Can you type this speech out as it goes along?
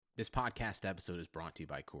This podcast episode is brought to you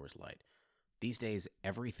by Coors Light. These days,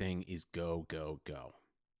 everything is go, go, go.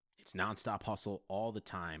 It's nonstop hustle all the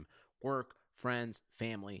time. Work, friends,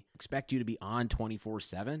 family expect you to be on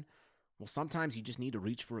 24/7. Well, sometimes you just need to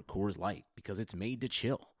reach for a Coors Light because it's made to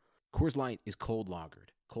chill. Coors Light is cold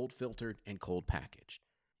lagered, cold filtered, and cold packaged.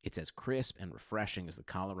 It's as crisp and refreshing as the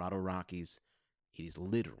Colorado Rockies. It is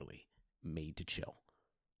literally made to chill.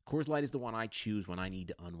 Coors Light is the one I choose when I need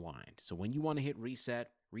to unwind. So when you want to hit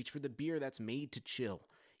reset, reach for the beer that's made to chill.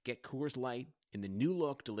 Get Coors Light in the new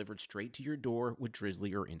look delivered straight to your door with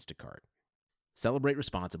Drizzly or Instacart. Celebrate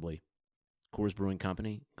responsibly. Coors Brewing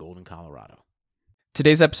Company, Golden, Colorado.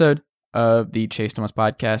 Today's episode of the Chase Thomas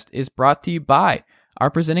Podcast is brought to you by our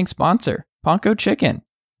presenting sponsor, Ponko Chicken.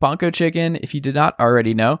 Ponko Chicken, if you did not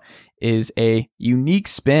already know, is a unique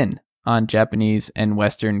spin on Japanese and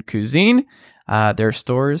Western cuisine. There are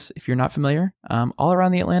stores, if you're not familiar, all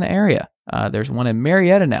around the Atlanta area. There's one in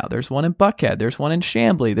Marietta now. There's one in Buckhead. There's one in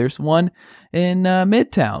Chamblee. There's one in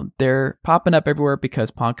Midtown. They're popping up everywhere because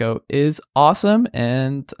Ponko is awesome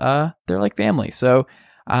and they're like family. So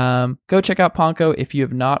go check out Ponko if you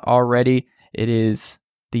have not already. It is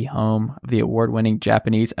the home of the award-winning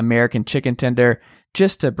Japanese American chicken tender.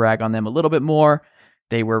 Just to brag on them a little bit more,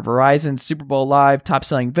 they were Verizon's Super Bowl Live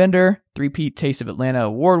top-selling vendor, three-peat Taste of Atlanta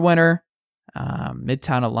award winner,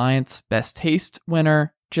 Midtown Alliance Best Taste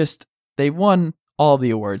winner. They won all of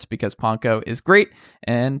the awards because Ponko is great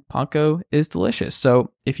and Ponko is delicious.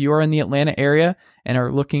 So if you are in the Atlanta area and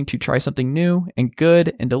are looking to try something new and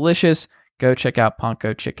good and delicious, go check out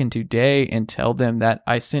Ponko Chicken today and tell them that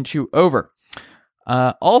I sent you over.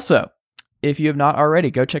 Also, if you have not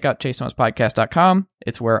already, go check out chasethomaspodcast.com.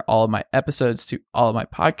 It's where all of my episodes to all of my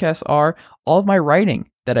podcasts are, all of my writing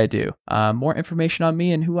that I do, more information on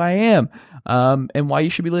me and who I am, and why you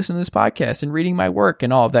should be listening to this podcast and reading my work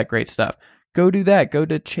and all of that great stuff. Go do that. Go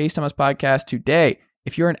to Chase Thomas Podcast today.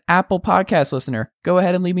 If you're an Apple Podcast listener, go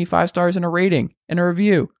ahead and leave me 5 stars and a rating and a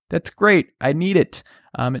review. That's great. I need it.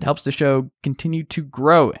 It helps the show continue to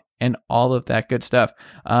grow and all of that good stuff.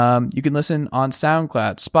 You can listen on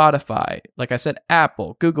SoundCloud, Spotify, like I said,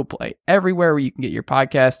 Apple, Google Play, everywhere where you can get your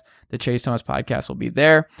podcast. The Chase Thomas Podcast will be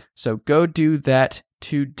there. So go do that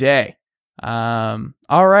today. All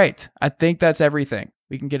right. I think that's everything.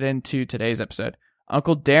 We can get into today's episode.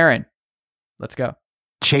 Uncle Darren, let's go.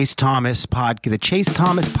 The Chase Thomas Podcast.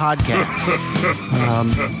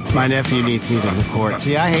 My nephew needs me to record.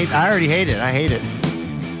 See, I already hate it. I hate it.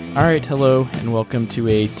 All right, hello, and welcome to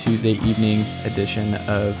a Tuesday evening edition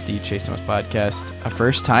of the Chase Thomas Podcast. A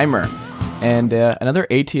first-timer and another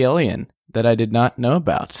ATLian that I did not know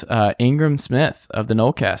about. Ingram Smith of the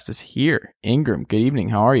Nolecast is here. Ingram, good evening.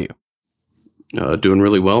 How are you? Doing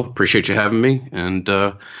really well. Appreciate you having me. And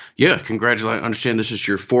congratulations. I understand this is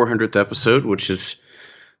your 400th episode, which is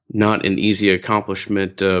not an easy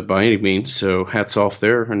accomplishment by any means. So hats off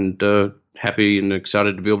there, and happy and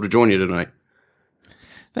excited to be able to join you tonight.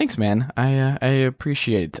 Thanks, man. I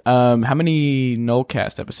appreciate it. How many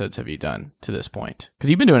Nolecast episodes have you done to this point? Because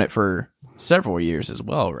you've been doing it for several years as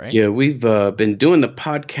well, right? Yeah, we've been doing the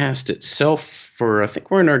podcast itself for, I think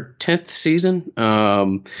we're in our 10th season.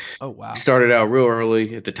 Oh, wow. Started out real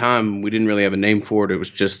early. At the time, we didn't really have a name for it. It was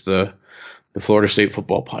just the Florida State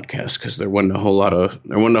Football Podcast because there wasn't a whole lot of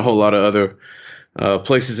other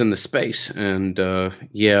places in the space. And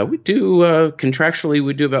we do contractually,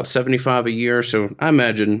 we do about 75 a year. So I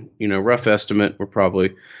imagine, rough estimate, we're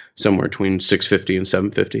probably somewhere between 650 and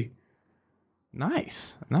 750.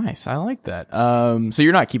 Nice. I like that. So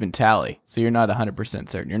you're not keeping tally. So you're not 100%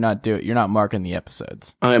 certain. You're not marking the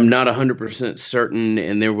episodes. I am not 100% certain,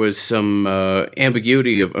 and there was some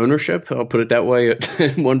ambiguity of ownership. I'll put it that way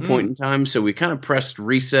at one point in time. So we kind of pressed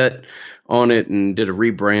reset on it and did a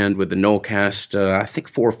rebrand with the Nolecast, I think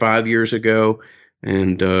 4 or 5 years ago,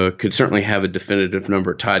 and could certainly have a definitive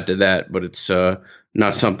number tied to that, but it's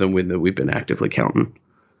not something that we've been actively counting.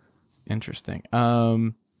 Interesting.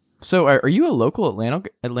 So are you a local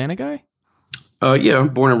Atlanta guy? Yeah, I'm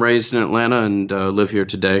born and raised in Atlanta and live here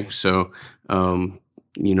today. So,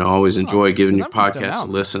 always enjoy giving your podcast a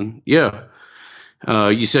listen. Yeah.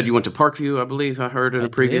 You said you went to Parkview, I believe I heard in a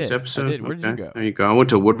previous episode. I did. Where did you go? There you go. I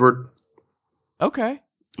went to Woodward. Okay.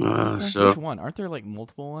 So which one? Aren't there like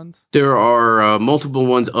multiple ones? There are multiple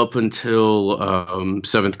ones up until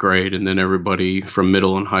 7th grade, and then everybody from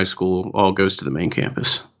middle and high school all goes to the main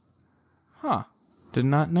campus. Huh. Did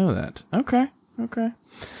not know that. Okay.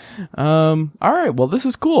 All right. Well, this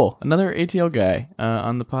is cool. Another ATL guy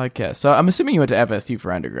on the podcast. So I'm assuming you went to FSU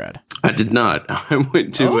for undergrad. I did not. I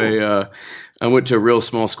went to a real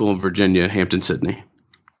small school in Virginia, Hampton-Sydney.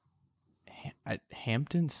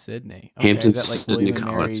 Hampton-Sydney. Okay, Hampton is that like Sydney William and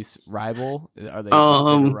College. Mary's rival? Are they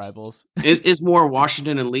just bitter rivals? It is more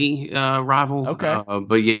Washington and Lee rival. Okay.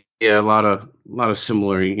 But yeah, a lot of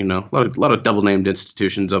similar, a lot of double named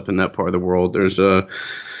institutions up in that part of the world. There's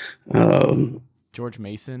George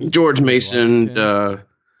Mason. George Mason.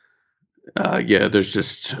 Yeah, there's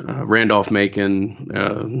just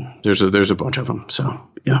Randolph-Macon. There's a bunch of them. So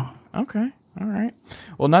yeah. Okay. All right.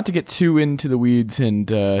 Well, not to get too into the weeds and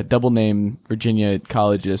double name Virginia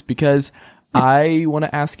colleges, because I want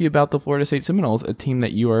to ask you about the Florida State Seminoles, a team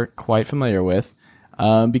that you are quite familiar with,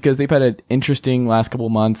 because they've had an interesting last couple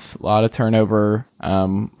of months, a lot of turnover,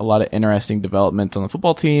 a lot of interesting developments on the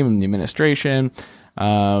football team and the administration,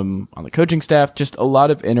 on the coaching staff. Just a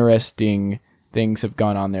lot of interesting things have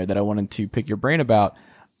gone on there that I wanted to pick your brain about.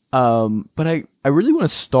 But I really want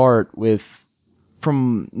to start with,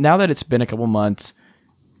 from now that it's been a couple months,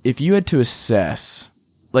 if you had to assess,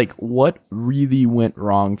 like, what really went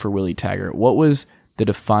wrong for Willie Taggart? What was the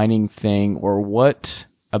defining thing, or what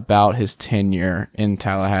about his tenure in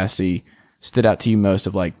Tallahassee stood out to you most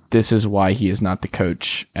of, like, this is why he is not the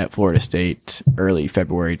coach at Florida State early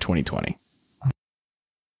February 2020?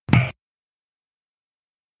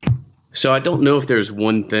 So I don't know if there's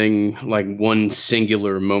one thing, like one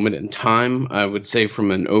singular moment in time. I would say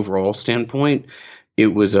from an overall standpoint, it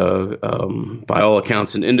was by all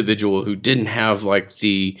accounts, an individual who didn't have like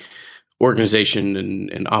the organization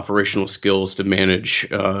and operational skills to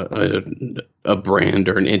manage a brand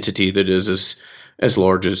or an entity that is as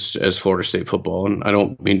large as Florida State football. And I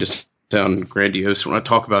don't mean to sound grandiose when I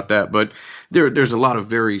talk about that, but there's a lot of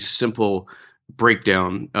very simple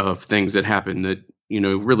breakdown of things that happen that,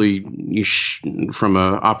 really from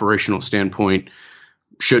an operational standpoint,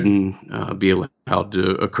 shouldn't be allowed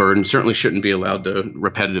to occur, and certainly shouldn't be allowed to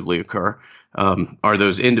repetitively occur. Are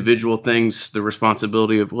those individual things the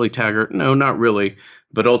responsibility of Willie Taggart? No, not really.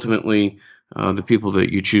 But ultimately, the people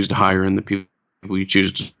that you choose to hire and the people you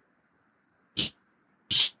choose to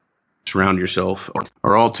surround yourself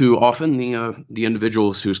are all too often the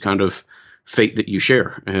individuals whose kind of fate that you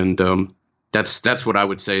share. And that's what I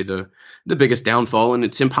would say the biggest downfall. And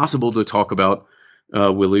it's impossible to talk about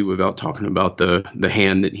Willie without talking about the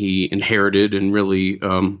hand that he inherited. And really,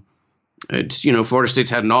 Florida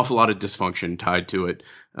State's had an awful lot of dysfunction tied to it.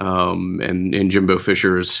 And Jimbo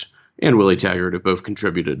Fisher's and Willie Taggart have both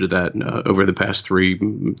contributed to that over the past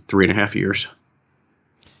 3.5 years.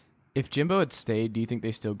 If Jimbo had stayed, do you think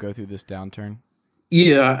they still go through this downturn?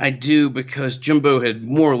 Yeah, I do, because Jimbo had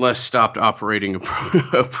more or less stopped operating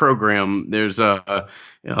a program. There's a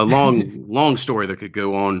long story that could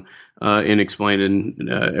go on in explaining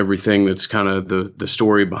everything that's kind of the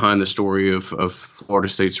story behind the story of Florida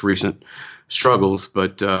State's recent struggles.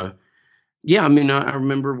 But yeah, I mean, I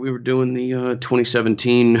remember we were doing the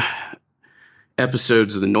 2017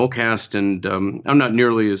 episodes of the Nolecast, and I'm not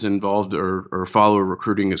nearly as involved or follow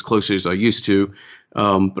recruiting as closely as I used to.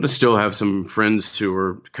 But I still have some friends who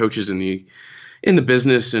are coaches in the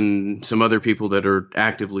business, and some other people that are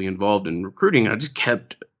actively involved in recruiting. I just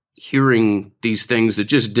kept hearing these things that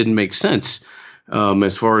just didn't make sense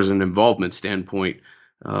as far as an involvement standpoint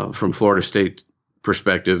from Florida State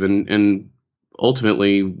perspective. And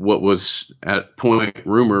ultimately, what was at point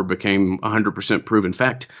rumor became 100% proven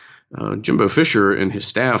fact. Jimbo Fisher and his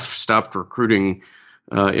staff stopped recruiting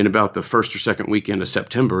in about the first or second weekend of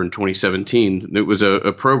September in 2017. It was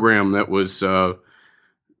a program that was, by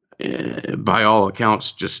all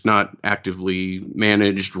accounts, just not actively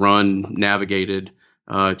managed, run, navigated.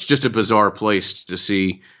 It's just a bizarre place to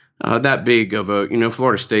see that big of a,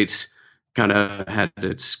 Florida State's kind of had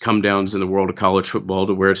its come downs in the world of college football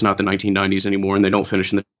to where it's not the 1990s anymore, and they don't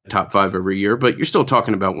finish in the top 5 every year. But you're still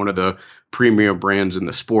talking about one of the premier brands in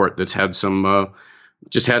the sport that's had some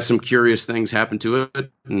just had some curious things happen to it,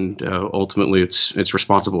 and ultimately it's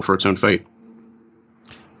responsible for its own fate.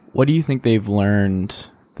 What do you think they've learned,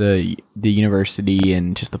 the university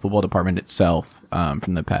and just the football department itself,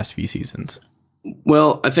 from the past few seasons?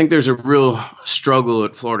 Well, I think there's a real struggle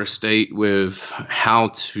at Florida State with how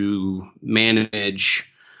to manage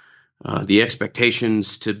the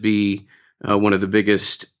expectations to be one of the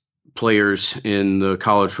biggest players in the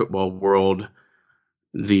college football world,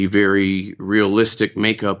 the very realistic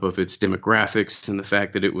makeup of its demographics, and the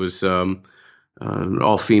fact that it was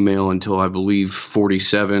all female until I believe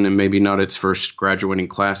 47, and maybe not its first graduating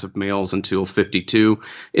class of males until 52.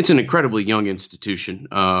 It's an incredibly young institution,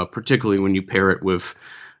 particularly when you pair it with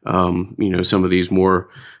some of these more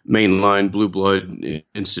mainline blue blood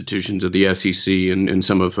institutions of the SEC and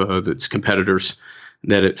some of its competitors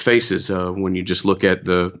that it faces. When you just look at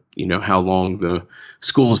how long the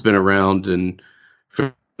school's been around, and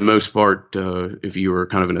for most part, if you were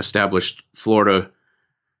kind of an established Florida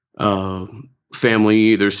family,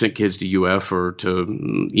 either sent kids to UF or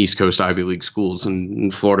to East Coast Ivy League schools,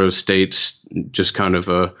 and Florida State's just kind of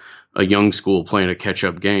a young school playing a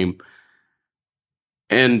catch-up game.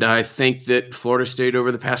 And I think that Florida State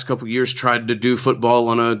over the past couple of years tried to do football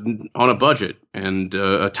on a budget, and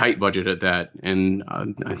a tight budget at that. And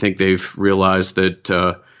I think they've realized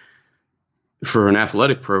that for an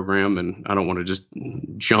athletic program, and I don't want to just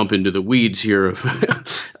jump into the weeds here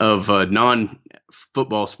of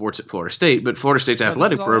non-football sports at Florida State, but Florida State's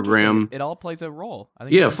athletic program, it all plays a role. I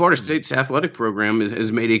think Florida State's athletic program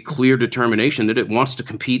has made a clear determination that it wants to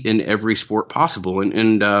compete in every sport possible.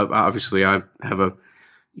 And obviously I have a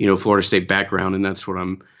Florida State background, and that's what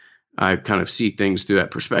I kind of see things through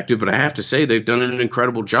that perspective. But I have to say they've done an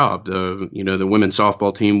incredible job. The women's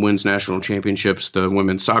softball team wins national championships. The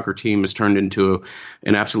women's soccer team has turned into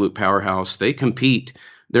an absolute powerhouse. They compete.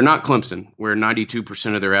 They're not Clemson, where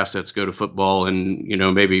 92% of their assets go to football, and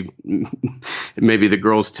maybe the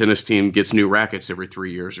girls' tennis team gets new rackets every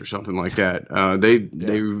 3 years or something like that.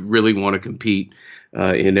 They really want to compete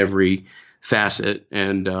in every facet,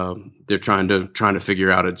 and they're trying to figure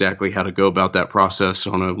out exactly how to go about that process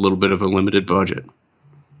on a little bit of a limited budget.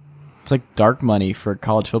 It's like dark money for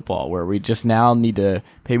college football, where we just now need to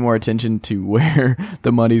pay more attention to where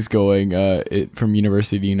the money's going from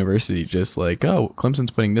university to university. Just like, oh, Clemson's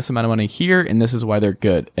putting this amount of money here, and this is why they're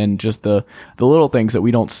good. And just the little things that we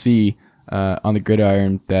don't see on the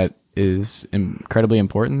gridiron that is incredibly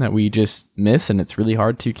important that we just miss, and it's really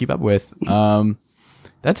hard to keep up with.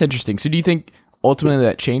 That's interesting. So do you think ultimately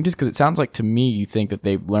that changes? Because it sounds like to me you think that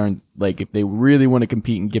they've learned, like, if they really want to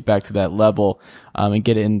compete and get back to that level and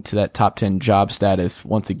get into that top 10 job status,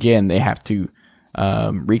 once again, they have to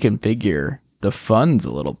reconfigure the funds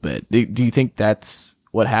a little bit. Do you think that's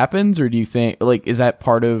what happens? Or do you think, like, is that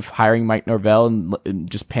part of hiring Mike Norvell and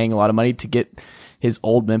just paying a lot of money to get his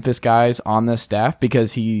old Memphis guys on the staff?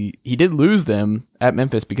 Because he did lose them at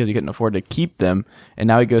Memphis because he couldn't afford to keep them, and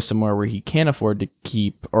now he goes somewhere where he can't afford to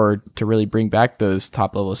keep or to really bring back those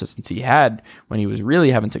top level assistants he had when he was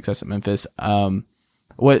really having success at Memphis.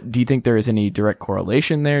 What do you think? There is any direct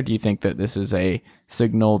correlation there? Do you think that this is a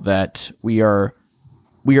signal that we are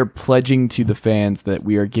pledging to the fans that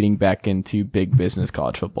we are getting back into big business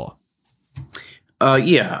college football?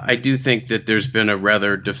 Yeah, I do think that there's been a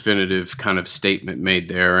rather definitive kind of statement made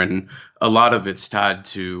there, and a lot of it's tied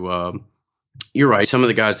to, you're right, some of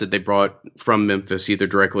the guys that they brought from Memphis, either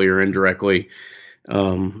directly or indirectly,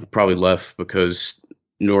 probably left because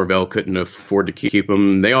Norvell couldn't afford to keep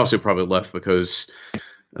them. They also probably left because,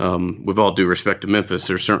 with all due respect to Memphis,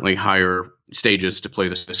 there's certainly higher stages to play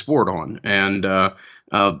the sport on. And,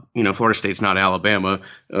 Florida State's not Alabama,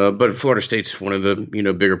 but Florida State's one of the,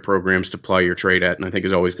 bigger programs to ply your trade at, and I think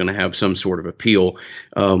is always going to have some sort of appeal.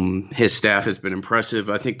 His staff has been impressive.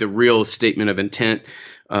 I think the real statement of intent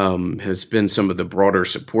has been some of the broader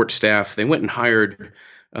support staff. They went and hired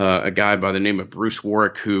a guy by the name of Bruce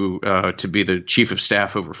Warwick, who to be the chief of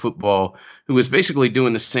staff over football, who was basically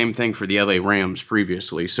doing the same thing for the LA Rams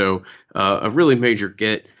previously. So a really major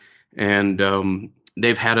get. And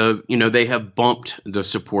they've had they have bumped the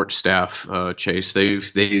support staff, Chase.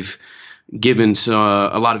 They've given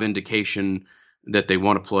a lot of indication that they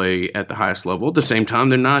want to play at the highest level. At the same time,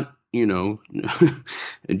 they're not,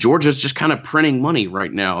 Georgia's just kind of printing money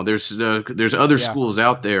right now. There's other schools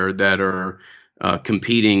out there that are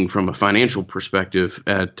competing from a financial perspective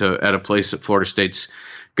at a place that Florida State's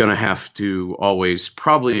going to have to always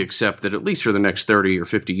probably accept that at least for the next 30 or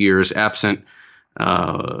 50 years, absent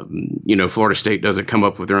Florida State doesn't come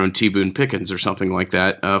up with their own T. Boone Pickens or something like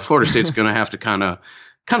that. Florida State's going to have to kind of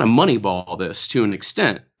moneyball this to an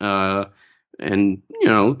extent. Look,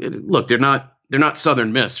 they're not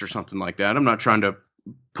Southern Miss or something like that. I'm not trying to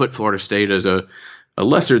put Florida State as a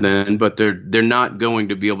lesser than, but they're not going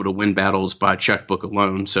to be able to win battles by checkbook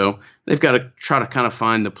alone. So they've got to try to kind of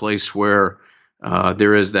find the place where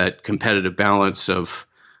there is that competitive balance of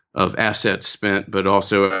assets spent, but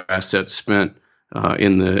also assets spent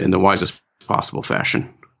in the wisest possible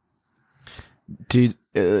fashion. Dude,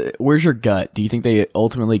 where's your gut? Do you think they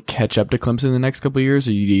ultimately catch up to Clemson in the next couple of years,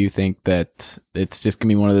 or do you think that it's just gonna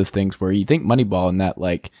be one of those things where you think Moneyball and that,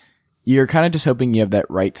 like, you're kind of just hoping you have that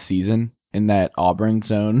right season in that Auburn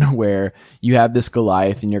zone where you have this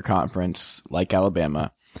Goliath in your conference like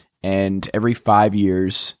Alabama, and every 5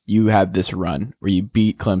 years you have this run where you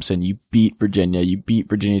beat Clemson, you beat Virginia, you beat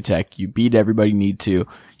Virginia Tech, you beat everybody you need to.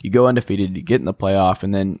 You go undefeated, you get in the playoff,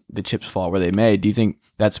 and then the chips fall where they may. Do you think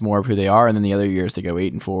that's more of who they are? And then the other years they go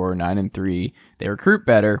 8-4, 9-3. They recruit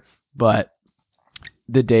better, but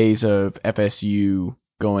the days of FSU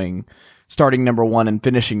starting number one and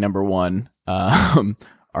finishing number one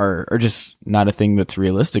are just not a thing that's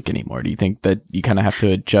realistic anymore? Do you think that you kind of have to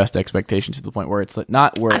adjust expectations to the point where it's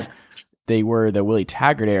not where they were the Willie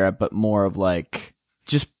Taggart era, but more of like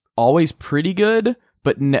just always pretty good,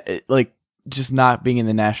 but just not being in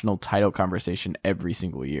the national title conversation every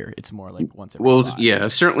single year? It's more like once every 5. Yeah,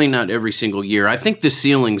 certainly not every single year. I think the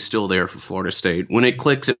ceiling's still there for Florida State. When it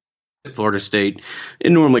clicks at Florida State,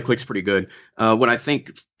 it normally clicks pretty good. When I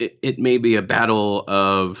think it may be a battle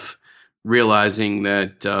of realizing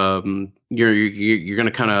that you're going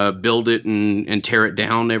to kind of build it and tear it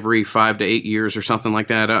down every 5 to 8 years or something like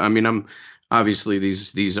that. I mean, I'm obviously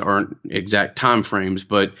these aren't exact time frames,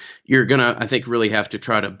 but you're going to, I think, really have to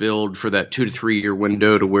try to build for that 2 to 3 year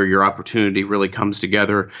window to where your opportunity really comes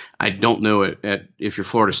together. I don't know if you're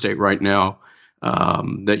Florida State right now,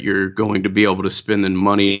 that you're going to be able to spend the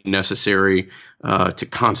money necessary to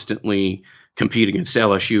constantly compete against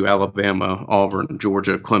LSU, Alabama, Auburn,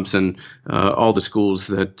 Georgia, Clemson, all the schools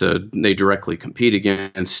that they directly compete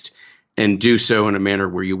against, and do so in a manner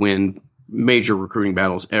where you win major recruiting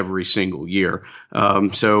battles every single year.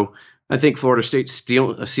 So I think Florida State's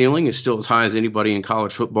ceiling is still as high as anybody in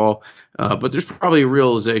college football, but there's probably a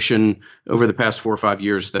realization over the past 4 or 5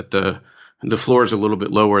 years that the floor is a little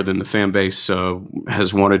bit lower than the fan base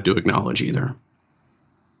has wanted to acknowledge either.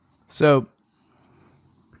 So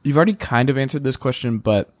you've already kind of answered this question,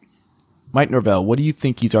 but Mike Norvell, what do you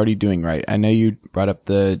think he's already doing right? I know you brought up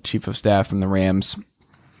the chief of staff from the Rams.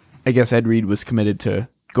 I guess Ed Reed was committed to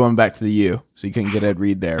going back to the U, so you couldn't get Ed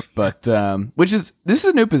Reed there. But this is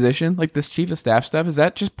a new position, like this chief of staff stuff. Is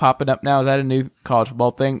that just popping up now? Is that a new college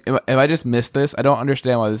football thing? Have I just missed this? I don't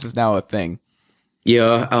understand why this is now a thing.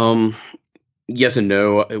 Yeah. Yes and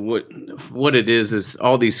no. What it is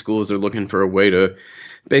all these schools are looking for a way to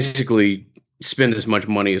basically spend as much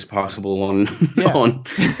money as possible on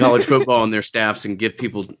college football and their staffs, and give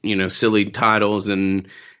people silly titles and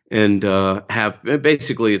have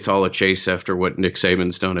basically it's all a chase after what Nick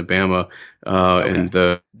Saban's done at Bama and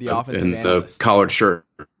the offensive and the collared shirt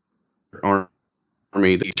army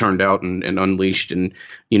that he turned out and unleashed, and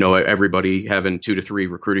everybody having 2 to 3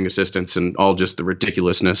 recruiting assistants, and all just the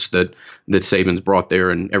ridiculousness that Saban's brought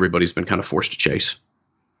there, and everybody's been kind of forced to chase.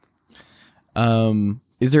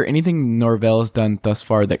 Is there anything Norvell has done thus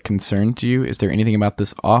far that concerns you? Is there anything about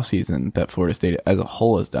this offseason that Florida State as a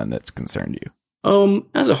whole has done that's concerned you?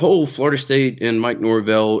 As a whole, Florida State and Mike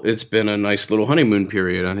Norvell, it's been a nice little honeymoon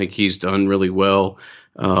period. I think he's done really well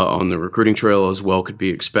on the recruiting trail, as well could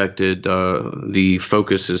be expected. The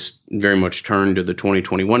focus is very much turned to the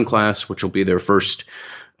 2021 class, which will be their first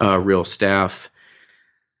real staff.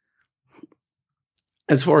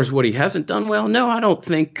 As far as what he hasn't done well, no, I don't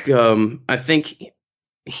think. I think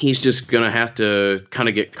he's just going to have to kind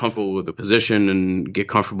of get comfortable with the position and get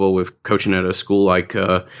comfortable with coaching at a school like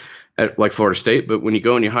Florida State. But when you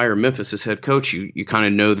go and you hire Memphis as head coach, you kind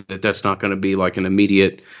of know that that's not going to be like an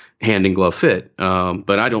immediate hand in glove fit.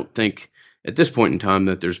 But I don't think at this point in time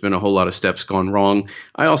that there's been a whole lot of steps gone wrong.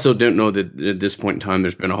 I also don't know that at this point in time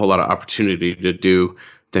there's been a whole lot of opportunity to do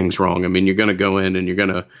things wrong. I mean, you're going to go in and you're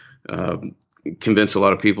going to convince a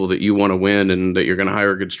lot of people that you want to win and that you're going to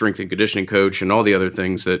hire a good strength and conditioning coach and all the other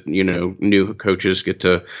things that new coaches get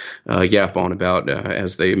to yap on about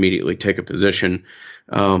as they immediately take a position.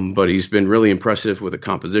 But he's been really impressive with the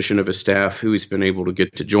composition of his staff, who he's been able to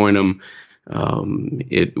get to join him.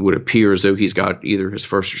 It would appear as though he's got either his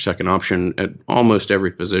first or second option at almost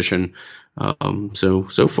every position. So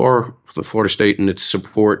far, the Florida State and its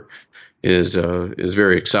support is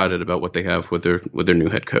very excited about what they have with their new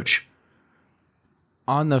head coach.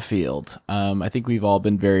 On the field, I think we've all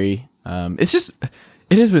been very. It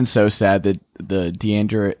has been so sad that the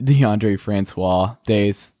DeAndre Francois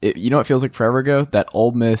days. It feels like forever ago. That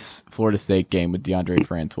Ole Miss Florida State game with DeAndre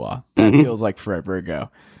Francois. That feels like forever ago.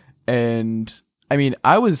 And I mean,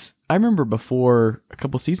 I remember before a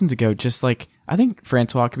couple seasons ago, just like I think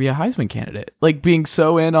Francois could be a Heisman candidate. Like being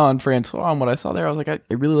so in on Francois and what I saw there, I was like, I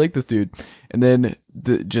really like this dude. And then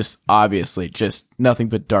obviously just nothing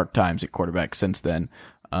but dark times at quarterback since then.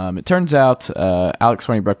 It turns out Alex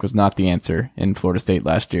Hornibrook was not the answer in Florida State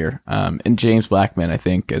last year. And James Blackman, I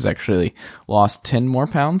think, has actually lost 10 more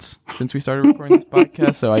pounds since we started recording this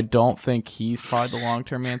podcast. So I don't think he's probably the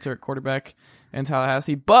long-term answer at quarterback in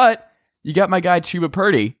Tallahassee. But you got my guy Chuba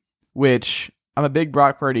Purdy, which I'm a big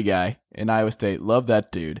Brock Purdy guy in Iowa State. Love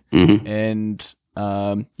that dude. Mm-hmm. And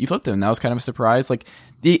you flipped him. That was kind of a surprise. Like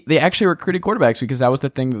they actually recruited quarterbacks because that was the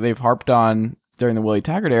thing that they've harped on during the Willie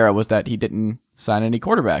Taggart era, was that he didn't sign any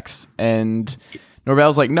quarterbacks. And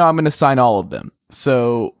Norvell's like, no, I'm going to sign all of them.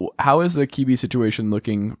 So how is the QB situation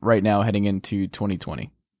looking right now heading into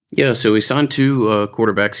 2020? Yeah, so he signed two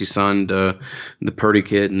quarterbacks. He signed the Purdy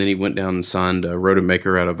kid, and then he went down and signed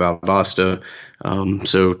Rodemaker out of Valdosta.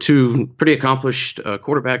 So two pretty accomplished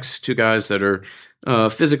quarterbacks, two guys that are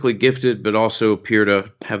physically gifted, but also appear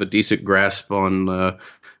to have a decent grasp on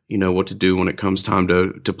what to do when it comes time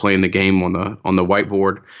to playing the game on the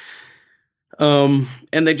whiteboard. And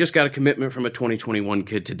they just got a commitment from a 2021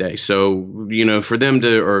 kid today. So for them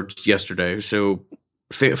or yesterday. So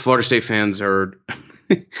Florida State fans are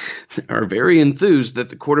very enthused that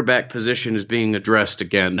the quarterback position is being addressed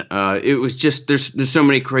again. It was just there's so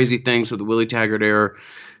many crazy things with the Willie Taggart era,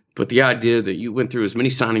 but the idea that you went through as many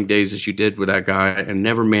signing days as you did with that guy and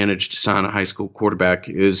never managed to sign a high school quarterback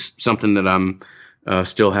is something that I'm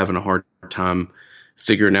still having a hard time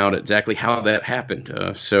figuring out exactly how that happened.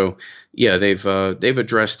 So yeah, they've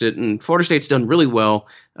addressed it, and Florida State's done really well.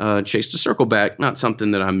 Chase, to circle back, not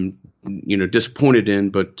something that I'm disappointed in,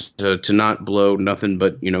 but to not blow nothing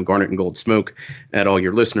but garnet and gold smoke at all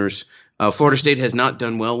your listeners. Florida State has not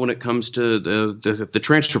done well when it comes to the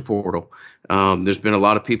transfer portal. There's been a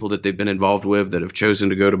lot of people that they've been involved with that have chosen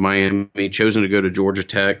to go to Miami, chosen to go to Georgia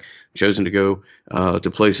Tech, chosen to go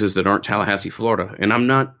to places that aren't Tallahassee, Florida. And I'm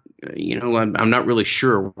not really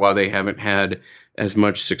sure why they haven't had as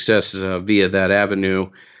much success via that avenue.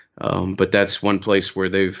 But that's one place where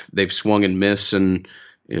they've swung and missed. And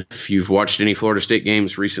if you've watched any Florida State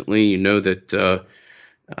games recently, you know that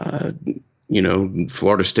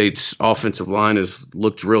Florida State's offensive line has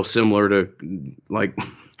looked real similar to, like,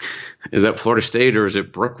 is that Florida State or is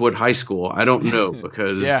it Brookwood High School? I don't know,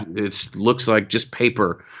 because it looks like just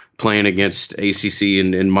paper playing against ACC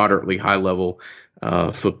and moderately high level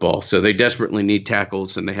football. So they desperately need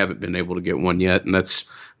tackles, and they haven't been able to get one yet. And that's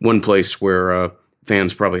one place where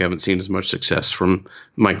fans probably haven't seen as much success from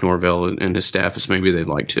Mike Norvell and his staff as maybe they'd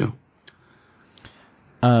like to.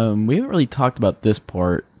 We haven't really talked about this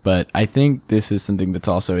part, but I think this is something that's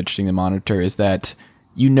also interesting to monitor, is that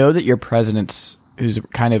that your president's, who's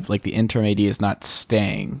kind of like the interim AD, is not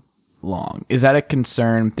staying long. Is that a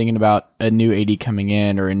concern, thinking about a new AD coming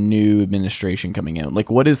in or a new administration coming in?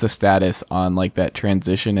 Like, what is the status on like that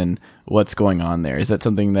transition and what's going on there? Is that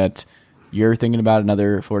something that you're thinking about and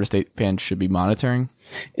other Florida State fans should be monitoring?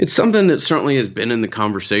 It's something that certainly has been in the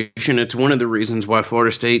conversation. It's one of the reasons why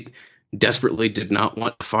Florida State desperately did not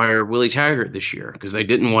want to fire Willie Taggart this year, because they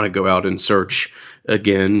didn't want to go out and search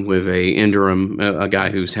again with a interim, a guy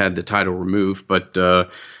who's had the title removed, but a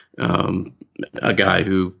guy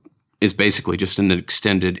who is basically just an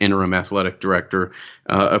extended interim athletic director,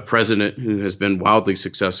 a president who has been wildly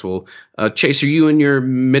successful. Chase, are you in your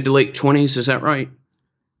mid to late 20s? Is that right?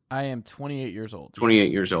 I am 28 years old.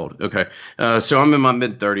 28 years old. Okay. So I'm in my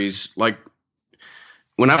mid 30s. Like,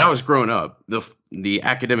 when I was growing up, the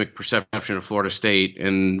academic perception of Florida State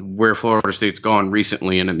and where Florida State's gone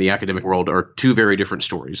recently and in the academic world are two very different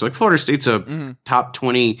stories. Like, Florida State's a top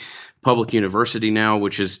 20 public university now,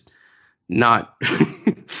 which is not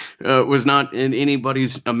was not in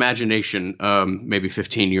anybody's imagination maybe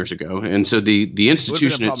 15 years ago. And so the institution,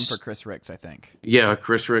 would have been a problem for Chris Ricks, I think. Yeah,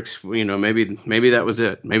 Chris Ricks, maybe that was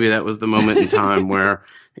it. Maybe that was the moment in time where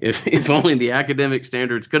if only the academic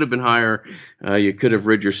standards could have been higher, you could have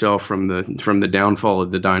rid yourself from the downfall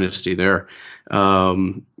of the dynasty there.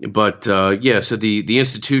 So the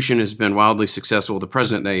institution has been wildly successful. The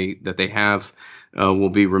president that they have will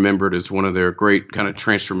be remembered as one of their great kind of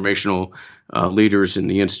transformational leaders in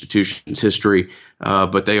the institution's history.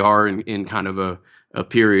 But they are in kind of a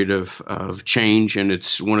period of change, and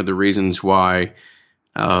it's one of the reasons why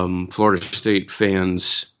Florida State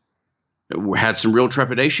fans had some real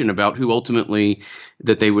trepidation about who ultimately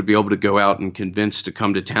that they would be able to go out and convince to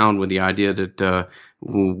come to town, with the idea that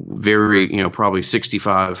probably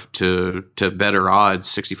 65 to better odds,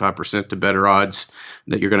 65% to better odds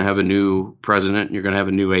that you're going to have a new president and you're going to have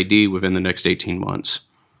a new AD within the next 18 months.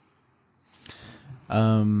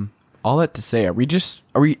 All that to say, are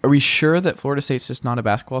we sure that Florida State's just not a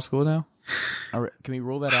basketball school now? Can we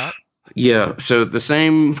rule that out? Yeah. So the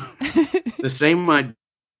same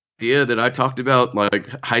idea that I talked about,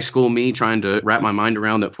 like high school me trying to wrap my mind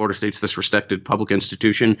around that Florida State's this respected public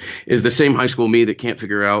institution, is the same high school me that can't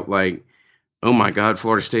figure out, like, oh my God,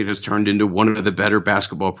 Florida State has turned into one of the better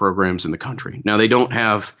basketball programs in the country. Now, they don't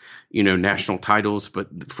have national titles, but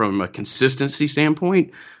from a consistency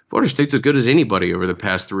standpoint, Florida State's as good as anybody over the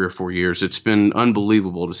past 3 or 4 years. It's been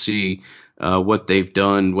unbelievable to see what they've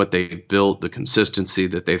done, what they've built, the consistency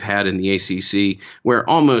that they've had in the ACC, where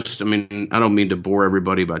almost, I don't mean to bore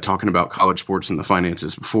everybody by talking about college sports and the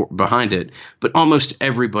finances behind it, but almost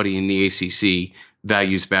everybody in the ACC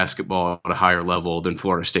values basketball at a higher level than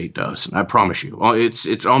Florida State does. And I promise you,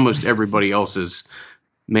 it's almost everybody else's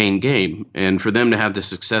main game. And for them to have the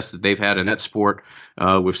success that they've had in that sport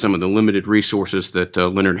with some of the limited resources that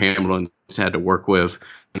Leonard Hamilton's had to work with,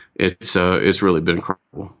 it's really been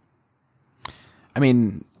incredible.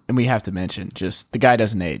 And we have to mention, just the guy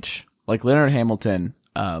doesn't age. Like Leonard Hamilton,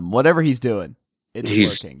 whatever he's doing, it's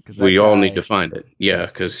working. We all need to find it. Yeah,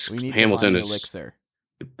 because Hamilton is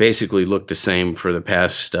basically looked the same for the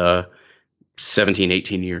past 17,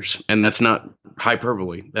 18 years. And that's not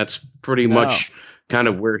hyperbole. That's pretty much kind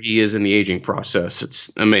of where he is in the aging process.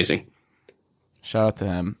 It's amazing. Shout out to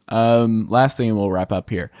him. Last thing, and we'll wrap up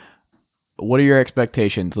here. What are your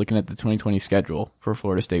expectations looking at the 2020 schedule for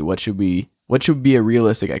Florida State? What should be a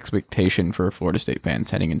realistic expectation for Florida State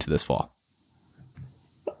fans heading into this fall?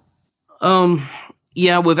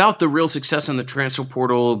 Without the real success in the transfer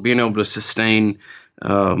portal, being able to sustain,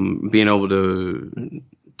 being able to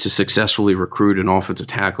successfully recruit an offensive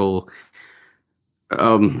tackle,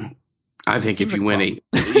 I think if you win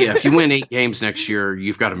 8 games next year,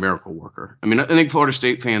 you've got a miracle worker. I think Florida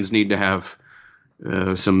State fans need to have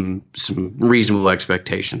some reasonable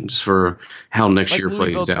expectations for how next year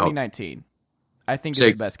plays out. 2019, I think, is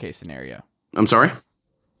the best case scenario. I'm sorry?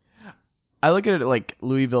 I look at it like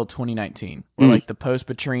Louisville 2019, or like the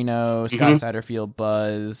post-Petrino, Scott Satterfield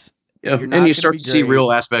buzz. Yeah, and you start to see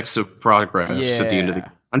real aspects of progress at the end of the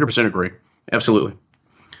 100% agree. Absolutely.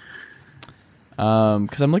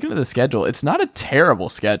 Because I'm looking at the schedule. It's not a terrible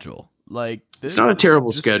schedule. It's not a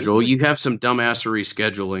terrible schedule. You have some dumbassery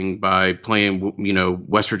scheduling by playing,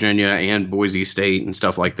 West Virginia and Boise State and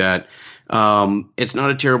stuff like that. It's not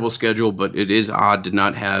a terrible schedule, but it is odd to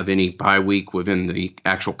not have any bye week within the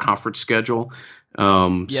actual conference schedule.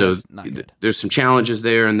 So there's some challenges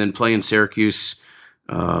there, and then playing Syracuse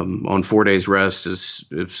on 4 days rest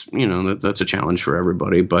that's a challenge for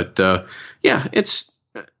everybody. But it's.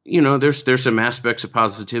 There's some aspects of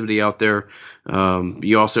positivity out there.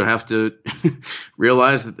 You also have to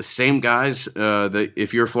realize that the same guys that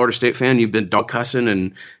if you're a Florida State fan, you've been dog cussing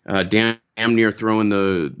and damn near throwing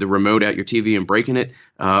the remote at your TV and breaking it,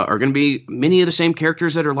 are going to be many of the same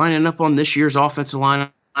characters that are lining up on this year's offensive line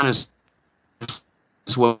as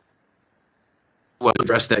well.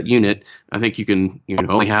 Address that unit. I think you can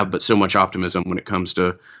only have but so much optimism when it comes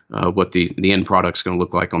to what the end product's going to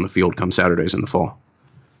look like on the field come Saturdays in the fall.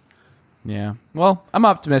 Yeah. Well, I'm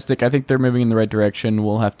optimistic. I think they're moving in the right direction.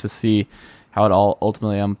 We'll have to see how it all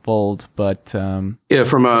ultimately unfolds. But from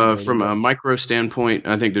a micro standpoint,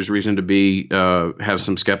 I think there's reason to have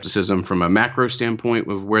some skepticism. From a macro standpoint,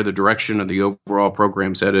 of where the direction of the overall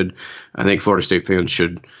program's headed, I think Florida State fans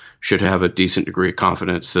should have a decent degree of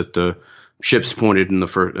confidence that the ship's pointed in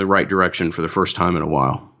the right direction for the first time in a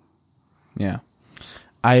while. Yeah,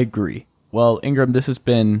 I agree. Well, Ingram, this has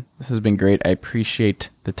been great. I appreciate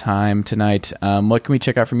the time tonight. What can we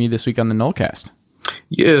check out from you this week on the Nolecast?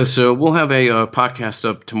 Yeah, so we'll have a podcast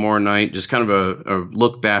up tomorrow night, just kind of a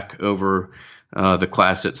look back over the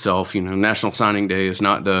class itself. National Signing Day is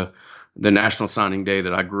not the National Signing Day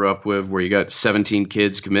that I grew up with, where you got 17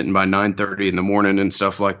 kids committing by 9:30 in the morning and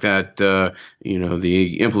stuff like that.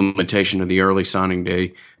 The implementation of the early signing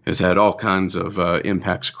day has had all kinds of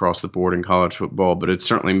impacts across the board in college football, but it's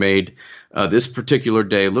certainly made this particular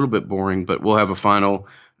day a little bit boring. But we'll have a final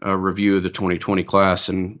review of the 2020 class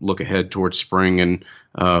and look ahead towards spring and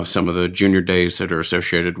some of the junior days that are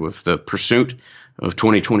associated with the pursuit of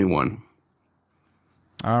 2021.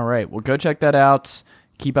 All right. Well, go check that out.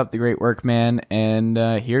 Keep up the great work, man. And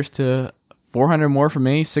here's to 400 more for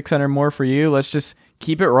me, 600 more for you. Let's just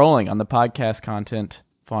keep it rolling on the podcast content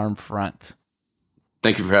farm front.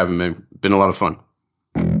 Thank you for having me. Been a lot of fun.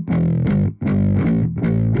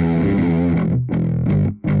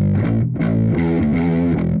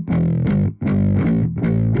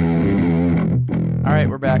 All right,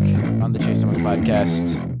 we're back on the Chase Thomas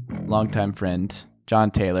podcast. Longtime friend, John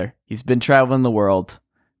Tayler. He's been traveling the world,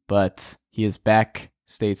 but he is back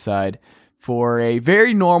stateside for a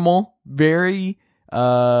very normal, very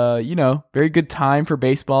good time for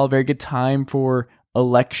baseball, very good time for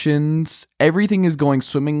elections. Everything is going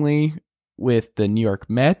swimmingly with the New York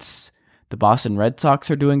Mets. The Boston Red Sox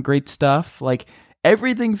are doing great stuff.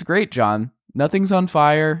 Everything's great, John. Nothing's on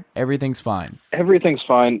fire. Everything's fine. Everything's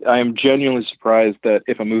fine. I am genuinely surprised that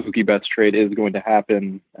if a Mookie Betts trade is going to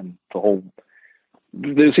happen, and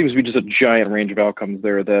there seems to be just a giant range of outcomes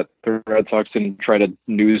there, that the Red Sox didn't try to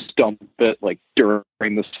news dump it like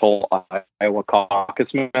during this whole Iowa caucus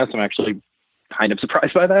mess. I'm actually kind of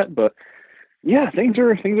surprised by that, but yeah, things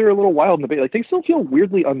are a little wild in the Bay. Like, things still feel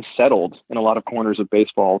weirdly unsettled in a lot of corners of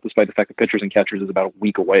baseball, despite the fact that pitchers and catchers is about a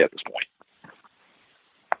week away at this point.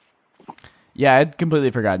 Yeah, I'd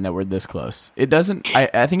completely forgotten that we're this close. It doesn't.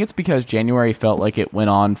 I think it's because January felt like it went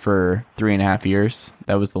on for 3.5 years.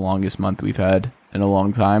 That was the longest month we've had in a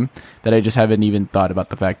long time. That I just haven't even thought about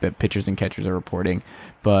the fact that pitchers and catchers are reporting.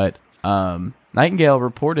 But Nightingale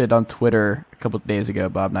reported on Twitter a couple of days ago,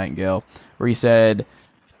 Bob Nightingale, where he said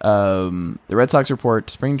the Red Sox report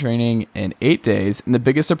spring training in 8 days, and the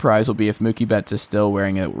biggest surprise will be if Mookie Betts is still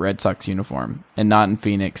wearing a Red Sox uniform and not in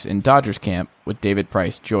Phoenix in Dodgers camp with David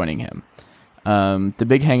Price joining him. The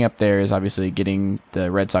big hang up there is obviously getting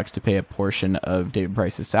the Red Sox to pay a portion of David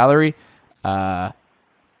Price's salary.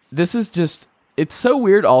 This is just, it's so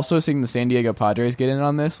weird also seeing the San Diego Padres get in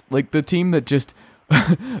on this. Like, the team that just,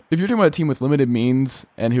 if you're talking about a team with limited means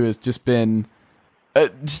and who has just been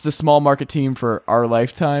just a small market team for our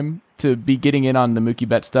lifetime, to be getting in on the Mookie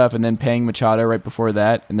Betts stuff and then paying Machado right before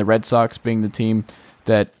that, and the Red Sox being the team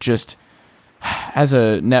that just has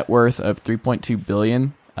a net worth of $3.2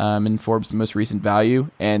 billion. In Forbes' most recent value.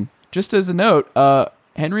 And just as a note,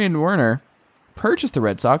 Henry and Werner purchased the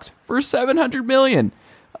Red Sox for $700 million.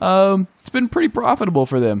 It's been pretty profitable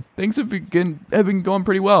for them. Things have been going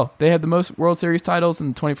pretty well. They have the most World Series titles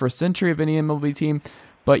in the 21st century of any MLB team.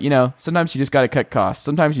 But, sometimes you just got to cut costs.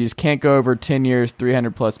 Sometimes you just can't go over 10 years,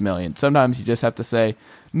 $300+ million. Sometimes you just have to say,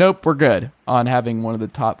 nope, we're good on having one of the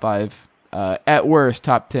top 5, at worst,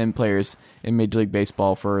 top 10 players in Major League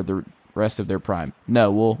Baseball for the rest of their prime.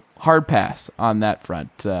 No, we'll hard pass on that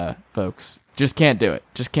front, folks. Just can't do it.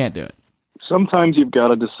 Sometimes you've got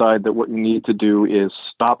to decide that what you need to do is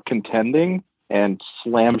stop contending and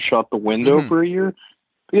slam shut the window for a year.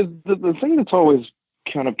 Because the thing that's always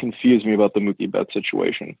kind of confused me about the Mookie Betts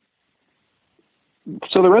situation.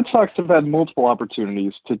 So the Red Sox have had multiple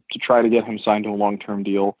opportunities to try to get him signed to a long-term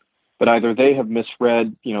deal, but either they have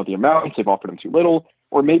misread, the amounts, they've offered him too little,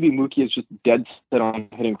 or maybe Mookie is just dead set on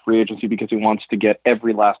hitting free agency because he wants to get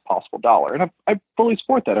every last possible dollar. And I fully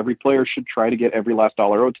support that. Every player should try to get every last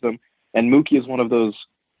dollar owed to them. And Mookie is one of those,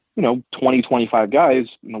 20, 25 guys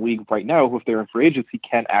in the league right now who, if they're in free agency,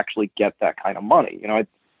 can actually get that kind of money.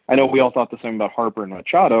 I know we all thought the same about Harper and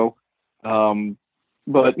Machado.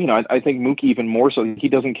 But, I think Mookie even more so. He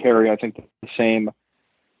doesn't carry, I think, the same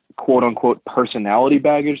quote unquote personality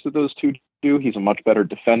baggage that those two do. He's a much better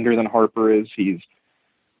defender than Harper is. He's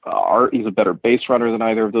a better base runner than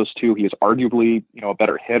either of those two. He is arguably, a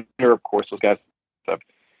better hitter. Of course, those guys have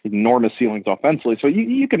enormous ceilings offensively. So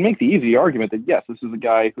you can make the easy argument that, yes, this is a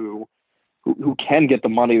guy who can get the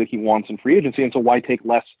money that he wants in free agency. And so why take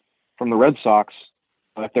less from the Red Sox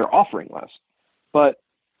if they're offering less? But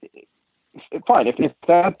fine. If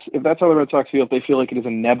that's how the Red Sox feel, if they feel like it is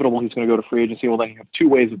inevitable he's going to go to free agency, well, then you have two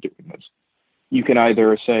ways of doing this. You can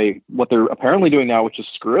either say what they're apparently doing now, which is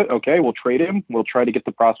screw it. Okay, we'll trade him. We'll try to get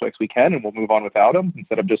the prospects we can, and we'll move on without him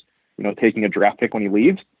instead of just, taking a draft pick when he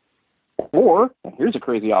leaves. Or, and here's a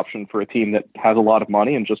crazy option for a team that has a lot of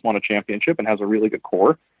money and just won a championship and has a really good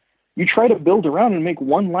core. You try to build around and make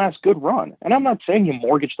one last good run. And I'm not saying you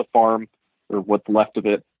mortgage the farm or what's left of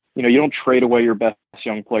it. You don't trade away your best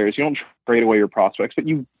young players. You don't trade away your prospects, but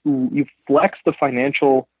you flex the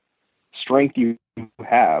financial strength you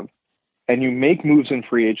have. And you make moves in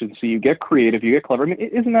free agency, you get creative, you get clever. I mean,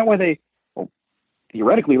 isn't that why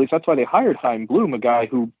theoretically, at least that's why they hired Chaim Bloom, a guy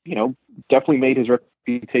who, definitely made his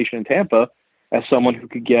reputation in Tampa as someone who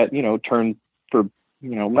could get, turn for,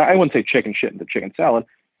 I wouldn't say chicken shit into chicken salad,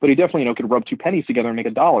 but he definitely, could rub two pennies together and make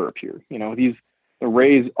 $1 appear. The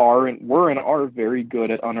Rays are very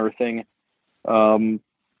good at unearthing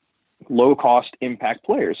low-cost impact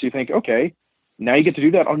players. So you think, okay, now you get to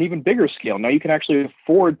do that on an even bigger scale. Now you can actually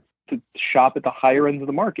afford to shop at the higher ends of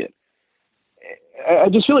the market. I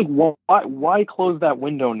just feel like why close that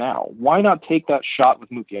window now? Why not take that shot with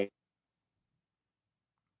Mookie?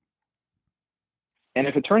 And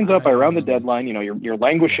if it turns out by around the deadline, you're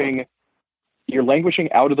languishing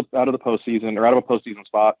out of the postseason or out of a postseason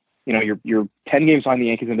spot. You're 10 games behind the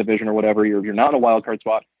Yankees in the division or whatever. You're not in a wild card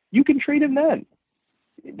spot. You can trade him then.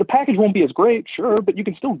 The package won't be as great, sure, but you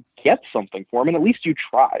can still get something for him, and at least you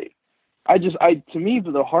tried. To me,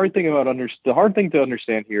 the hard thing to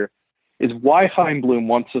understand here is why Chaim Bloom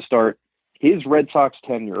wants to start his Red Sox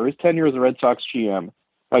tenure, or his tenure as a Red Sox GM,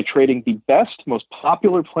 by trading the best, most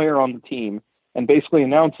popular player on the team and basically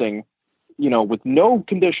announcing, with no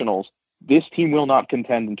conditionals, this team will not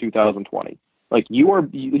contend in 2020. Like,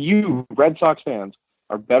 you Red Sox fans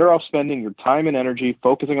are better off spending your time and energy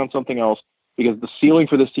focusing on something else, because the ceiling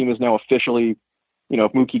for this team is now officially,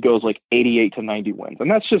 if Mookie goes like 88 to 90 wins. And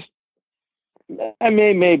that's just,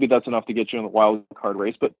 maybe that's enough to get you in the wild card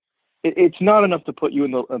race, but it's not enough to put you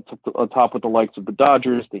in the top with the likes of the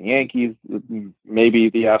Dodgers, the Yankees, maybe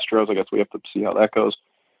the Astros. I guess we have to see how that goes.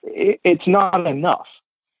 It's not enough.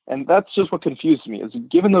 And that's just what confuses me, is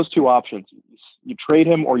given those two options, you trade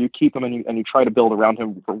him or you keep him and you try to build around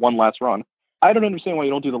him for one last run. I don't understand why you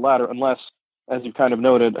don't do the latter unless, as you've kind of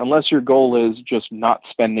noted, unless your goal is just not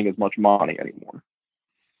spending as much money anymore.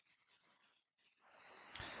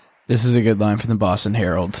 This is a good line from the Boston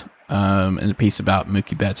Herald, in a piece about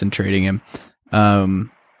Mookie Betts and trading him.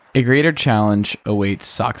 A greater challenge awaits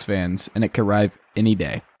Sox fans, and it could arrive any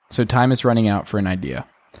day. So time is running out for an idea.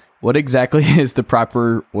 What exactly is the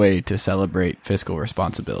proper way to celebrate fiscal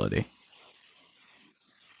responsibility?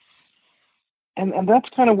 And that's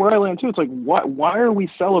kind of where I land too. It's like, why are we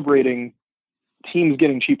celebrating teams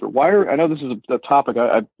getting cheaper? I know this is a topic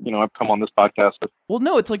I've come on this podcast. But, well,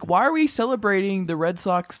 no, it's like, why are we celebrating the Red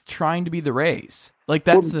Sox trying to be the Rays? Like,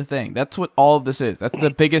 that's the thing. That's what all of this is. That's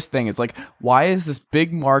the biggest thing. It's like, why is this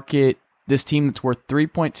big market, this team that's worth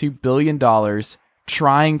 $3.2 billion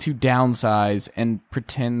trying to downsize and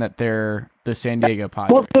pretend that they're the San Diego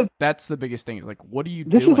Padres? That's the biggest thing. It's like, what are you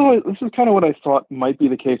doing? This is kind of what I thought might be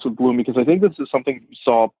the case with Bloom, because I think this is something we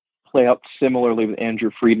saw play out similarly with Andrew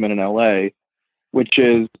Friedman in LA, which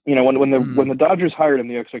is, when the Dodgers hired him,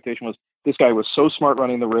 the expectation was this guy was so smart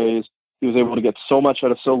running the Rays. He was able to get so much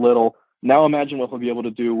out of so little. Now imagine what he'll be able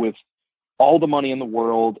to do with all the money in the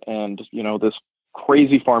world and, this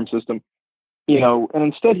crazy farm system. And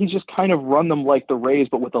instead he's just kind of run them like the Rays,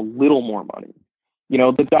 but with a little more money.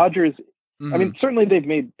 The Dodgers, I mean, certainly they've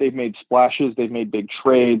made splashes, they've made big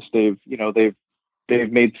trades, they've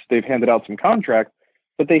handed out some contracts,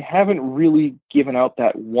 but they haven't really given out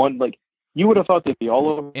that one, like, you would have thought they'd be all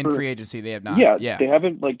over. In free agency, they have not. Yeah. They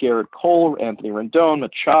haven't, like Garrett Cole, Anthony Rendon,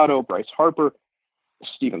 Machado, Bryce Harper,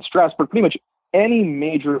 Steven Strasburg, pretty much any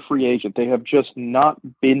major free agent. They have just not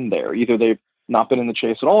been there. Either they've not been in the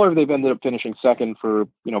chase at all, or they've ended up finishing second for,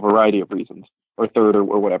 a variety of reasons, or third, or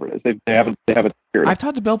whatever it is. They haven't. I've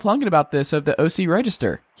talked to Bill Plunkett about this of the OC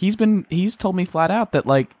Register. He's told me flat out that,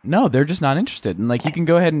 like, no, they're just not interested. And, like, you can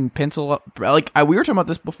go ahead and pencil up, like, we were talking about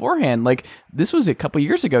this beforehand. Like, this was a couple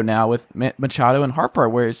years ago now with Machado and Harper,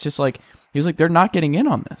 where it's just like, he was like, they're not getting in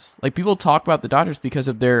on this. Like, people talk about the Dodgers because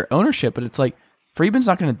of their ownership, but it's like, Friedman's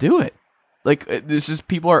not going to do it. Like, this is,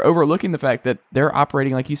 people are overlooking the fact that they're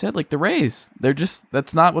operating, like you said, like the Rays.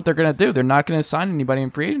 That's not what they're going to do. They're not going to sign anybody in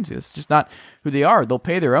free agency. It's just not who they are. They'll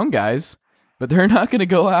pay their own guys, but they're not going to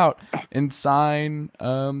go out and sign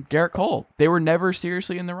Garrett Cole. They were never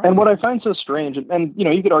seriously in the running. And what I find so strange, and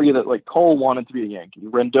you could argue that, like, Cole wanted to be a Yankee.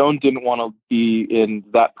 Rendon didn't want to be in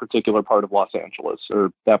that particular part of Los Angeles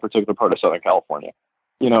or that particular part of Southern California.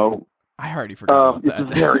 I already forgot about that.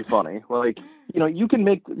 It's very funny. Like, you can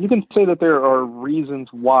say that there are reasons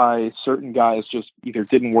why certain guys just either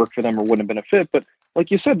didn't work for them or wouldn't have been a fit, but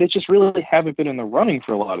like you said, they just really haven't been in the running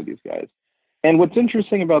for a lot of these guys. And what's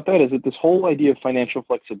interesting about that is that this whole idea of financial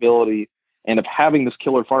flexibility and of having this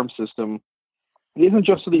killer farm system isn't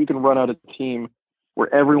just so that you can run out a team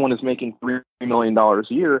where everyone is making $3 million a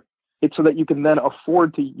year. It's so that you can then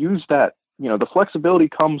afford to use that. The flexibility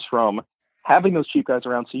comes from having those cheap guys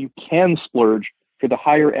around so you can splurge for the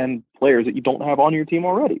higher end players that you don't have on your team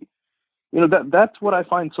already. That's what I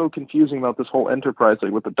find so confusing about this whole enterprise.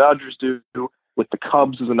 Like what the Dodgers do, with the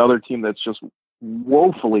Cubs is another team that's just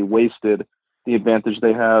woefully wasted the advantage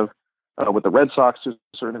they have, with the Red Sox to a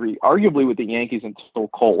certain degree, arguably with the Yankees until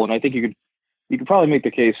Cole. And I think you could probably make the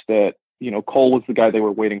case that, Cole was the guy they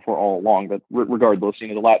were waiting for all along, but regardless,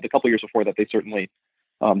 the couple years before that, they certainly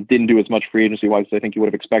didn't do as much free agency wise as I think you would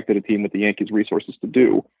have expected a team with the Yankees resources to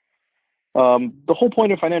do. The whole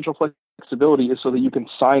point of financial flexibility is so that you can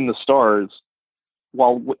sign the stars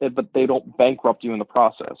but they don't bankrupt you in the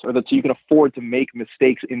process, or that so you can afford to make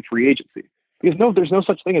mistakes in free agency. Because there's no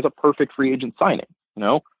such thing as a perfect free agent signing.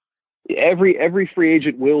 Every free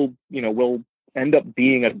agent will end up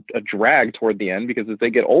being a drag toward the end, because as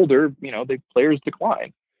they get older, the players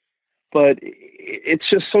decline. But it's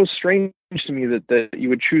just so strange to me that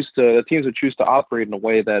teams would choose to operate in a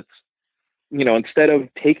way that's, instead of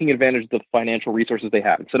taking advantage of the financial resources they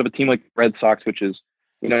have, instead of a team like the Red Sox, which is,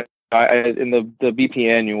 in the BP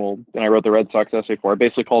annual, and I wrote the Red Sox essay for, I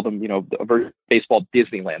basically called them, a baseball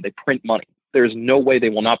Disneyland. They print money. there's no way they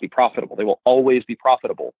will not be profitable. They will always be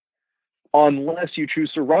profitable unless you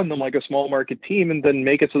choose to run them like a small market team and then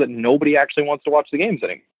make it so that nobody actually wants to watch the games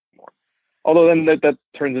anymore. Although then that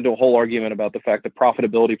turns into a whole argument about the fact that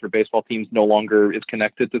profitability for baseball teams no longer is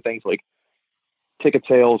connected to things like ticket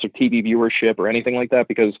sales or TV viewership or anything like that,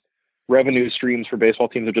 because revenue streams for baseball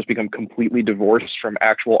teams have just become completely divorced from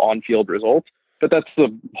actual on-field results. But that's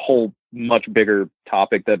the whole much bigger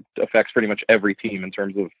topic that affects pretty much every team in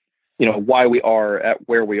terms of, why we are at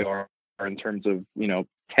where we are in terms of,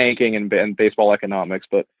 tanking and baseball economics.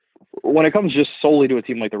 But when it comes just solely to a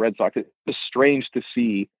team like the Red Sox, it's strange to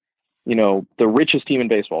see, the richest team in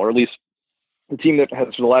baseball, or at least the team that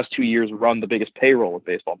has for the last 2 years run the biggest payroll of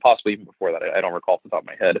baseball, possibly even before that, I don't recall off the top of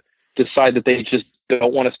my head, decide that they just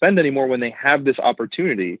don't want to spend anymore when they have this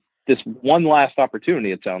opportunity, this one last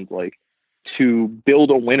opportunity, it sounds like, to build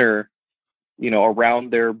a winner,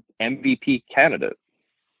 around their MVP candidate.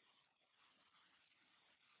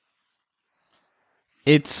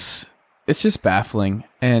 It's just baffling,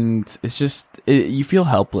 and you feel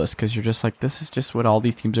helpless because you're just like, this is just what all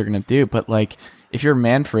these teams are going to do. But like, if you're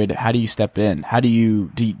Manfred, how do you step in? How do you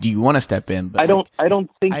want to step in? But I don't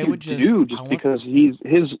think you do, because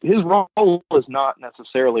his role is not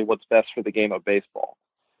necessarily what's best for the game of baseball.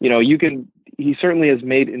 He certainly has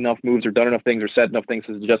made enough moves or done enough things or said enough things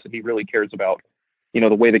to suggest that he really cares about,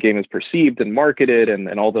 the way the game is perceived and marketed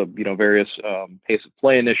and all the, various pace of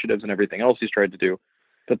play initiatives and everything else he's tried to do.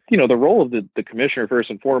 But, the role of the commissioner, first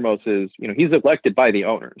and foremost, is, he's elected by the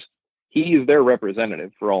owners. He is their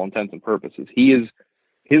representative for all intents and purposes.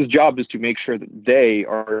 His job is to make sure that they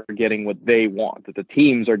are getting what they want, that the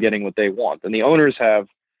teams are getting what they want. And the owners have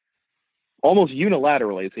almost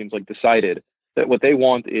unilaterally, it seems like, decided that what they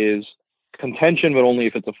want is contention, but only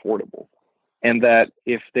if it's affordable. And that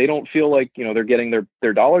if they don't feel like, they're getting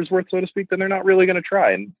their dollars worth, so to speak, then they're not really going to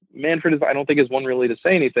try. And Manfred I don't think is one really to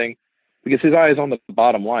say anything, because his eye is on the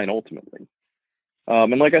bottom line ultimately.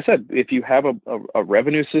 And like I said, if you have a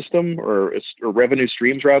revenue system or revenue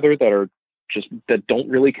streams rather that don't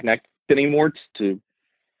really connect anymore to,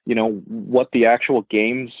 what the actual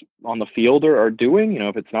games on the field are doing,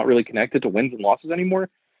 if it's not really connected to wins and losses anymore,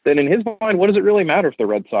 then in his mind, what does it really matter if the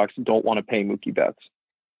Red Sox don't want to pay Mookie Betts?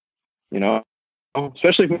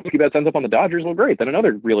 Especially if Mookie Betts ends up on the Dodgers, well, great. Then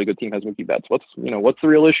another really good team has Mookie Betts. What's the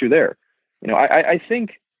real issue there? I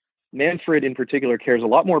think Manfred in particular cares a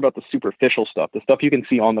lot more about the superficial stuff, the stuff you can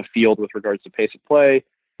see on the field with regards to pace of play,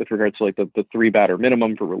 with regards to like the 3-batter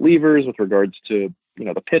minimum for relievers, with regards to,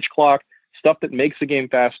 the pitch clock, stuff that makes the game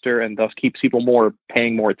faster and thus keeps people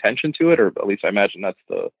paying more attention to it, or at least I imagine that's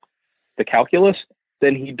the calculus,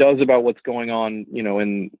 than he does about what's going on,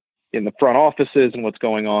 in the front offices and what's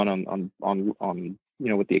going on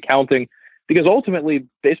with the accounting, because ultimately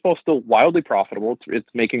baseball is still wildly profitable. It's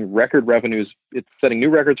making record revenues. It's setting new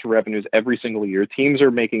records for revenues every single year. Teams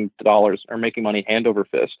are making money hand over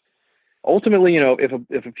fist. Ultimately,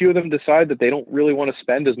 if a few of them decide that they don't really want to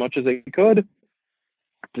spend as much as they could,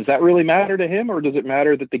 does that really matter to him, or does it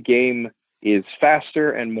matter that the game is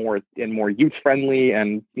faster and more youth friendly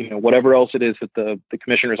and whatever else it is that the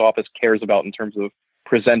commissioner's office cares about in terms of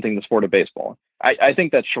presenting the sport of baseball? I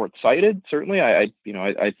think that's short-sighted. Certainly, I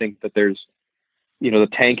think that there's, the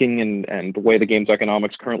tanking and the way the game's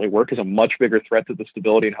economics currently work is a much bigger threat to the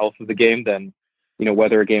stability and health of the game than,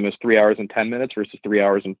 whether a game is 3 hours and 10 minutes versus 3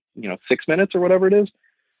 hours and 6 minutes or whatever it is.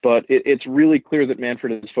 But it's really clear that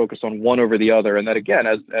Manfred is focused on one over the other, and that again,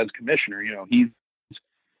 as commissioner,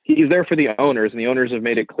 he's there for the owners, and the owners have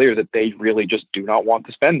made it clear that they really just do not want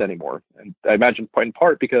to spend anymore. And I imagine in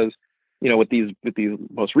part because, with these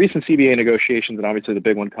most recent CBA negotiations, and obviously the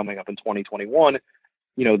big one coming up in 2021,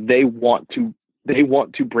 they want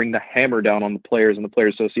to bring the hammer down on the players and the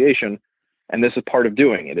Players Association, and this is part of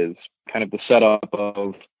doing it. Is kind of the setup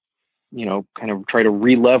of, kind of try to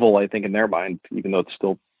re-level, I think, in their mind, even though it's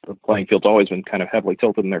still the playing field's always been kind of heavily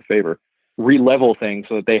tilted in their favor, re-level things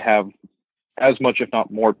so that they have as much, if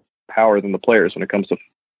not more, power than the players when it comes to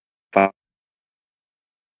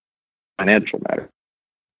financial matters.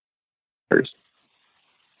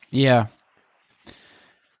 Yeah.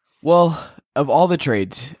 Well, of all the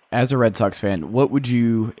trades, as a Red Sox fan, what would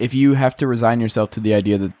you, if you have to resign yourself to the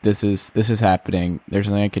idea that this is happening, there's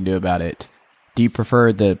nothing I can do about it, do you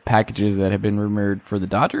prefer the packages that have been rumored for the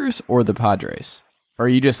Dodgers or the Padres? Or are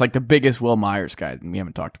you just like the biggest Will Myers guy and we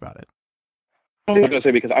haven't talked about it? I'm going to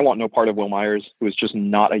say, because I want no part of Will Myers, who is just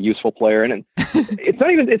not a useful player. And it's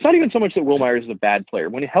not even so much that Will Myers is a bad player.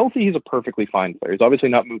 When healthy, he's a perfectly fine player. He's obviously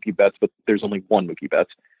not Mookie Betts, but there's only one Mookie Betts.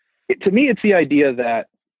 To me, it's the idea that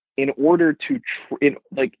in order to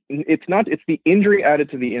it's the injury added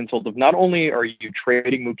to the insult of not only are you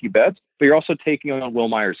trading Mookie Betts, but you're also taking on Will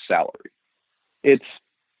Myers' salary. It's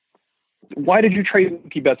why did you trade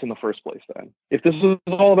Mookie Betts in the first place then? If this is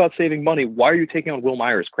all about saving money, why are you taking on Will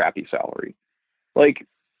Myers' crappy salary? Like,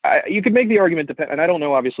 you could make the argument, and I don't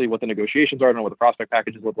know obviously what the negotiations are, I don't know what the prospect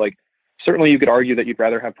packages look like. Certainly you could argue that you'd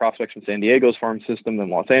rather have prospects from San Diego's farm system than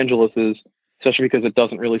Los Angeles's, especially because it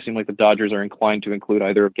doesn't really seem like the Dodgers are inclined to include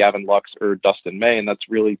either Gavin Lux or Dustin May, and that's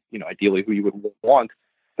really, ideally who you would want,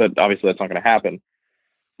 but obviously that's not going to happen.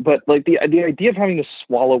 But like the idea of having to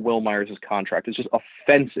swallow Will Myers' contract is just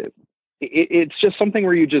offensive. It's just something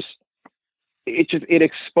where it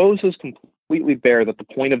exposes completely bare that the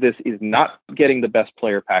point of this is not getting the best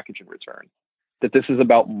player package in return, that this is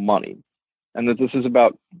about money, and that this is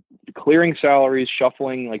about clearing salaries,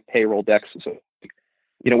 shuffling like payroll decks. So,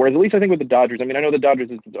 whereas at least I think with the Dodgers, I know the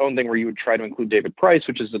Dodgers is its own thing where you would try to include David Price,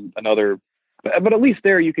 which is another, but at least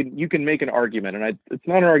there you can make an argument, and it's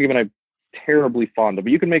not an argument I'm terribly fond of,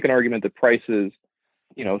 but you can make an argument that Price is,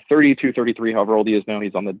 32, 33, however old he is now.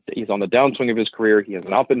 He's on the downswing of his career. He has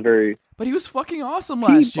not been very. But he was fucking awesome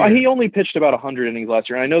last year. He only pitched about 100 innings last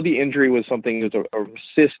year. And I know the injury was something that was a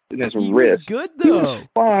cyst in his wrist. He was good though.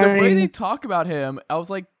 The way they talk about him, I was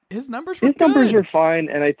like, his numbers were good. His numbers are fine,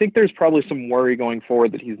 and I think there's probably some worry going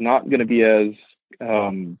forward that he's not going to be as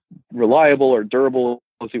reliable or durable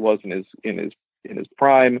as he was in his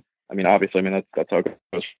prime. Obviously, that's how it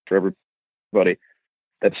goes for everybody.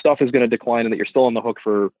 That stuff is going to decline, and that you're still on the hook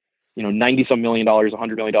for, $90-some million,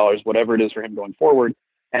 $100 million, whatever it is for him going forward.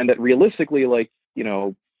 And that realistically,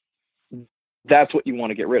 that's what you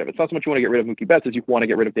want to get rid of. It's not so much you want to get rid of Mookie Betts as you want to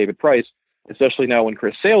get rid of David Price, especially now when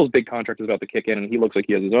Chris Sale's big contract is about to kick in, and he looks like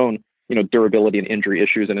he has his own, durability and injury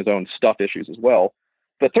issues and his own stuff issues as well.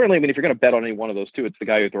 But certainly, if you're going to bet on any one of those two, it's the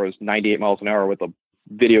guy who throws 98 miles an hour with a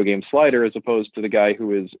video game slider, as opposed to the guy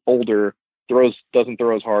who is older, doesn't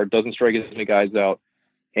throw as hard, doesn't strike as many guys out,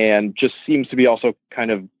 and just seems to be also kind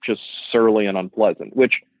of just surly and unpleasant,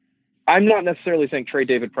 which I'm not necessarily saying trade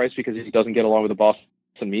David Price because he doesn't get along with the Boston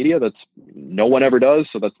media. That's no one ever does.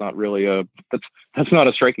 So that's not really that's not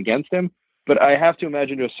a strike against him, but I have to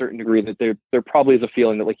imagine to a certain degree that there probably is a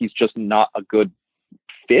feeling that he's just not a good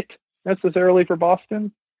fit necessarily for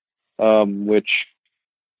Boston, which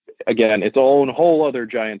again, it's own whole other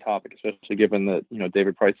giant topic, especially given that,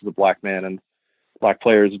 David Price is a black man and black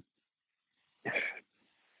players,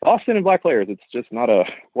 Boston and black players, it's just not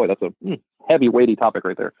that's a heavy, weighty topic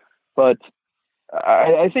right there. But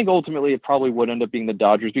I think ultimately it probably would end up being the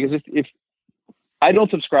Dodgers, because if I don't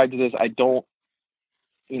subscribe to this, I don't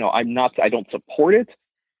support it.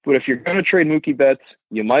 But if you're going to trade Mookie Betts,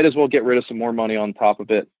 you might as well get rid of some more money on top of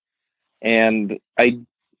it. And I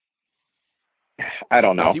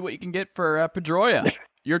don't know. See what you can get for Pedroia.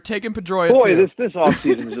 You're taking Pedroia Boy, too. this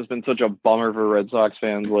offseason has just been such a bummer for Red Sox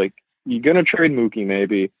fans. You're going to trade Mookie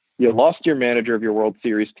maybe. You lost your manager of your World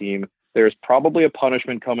Series team. There's probably a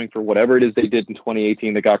punishment coming for whatever it is they did in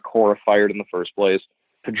 2018 that got Cora fired in the first place.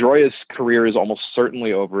 Pedroia's career is almost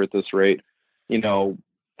certainly over at this rate. The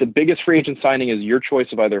biggest free agent signing is your choice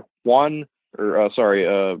of either Jose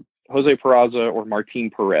Peraza or Martin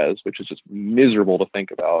Perez, which is just miserable to think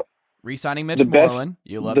about. Re-signing Mitch Moreland.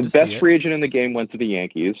 You love to see it. The best free agent in the game went to the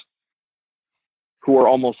Yankees, who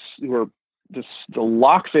are the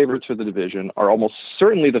lock favorites for the division, are almost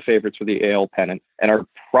certainly the favorites for the AL pennant, and are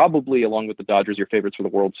probably, along with the Dodgers, your favorites for the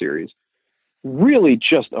World Series. Really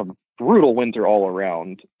just a brutal winter all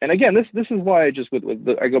around. And again, this is why I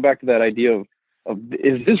go back to that idea of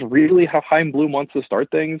is this really how Chaim Bloom wants to start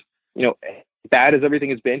things? Bad as everything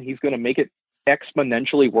has been, he's going to make it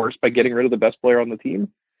exponentially worse by getting rid of the best player on the team.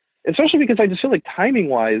 Especially because I just feel like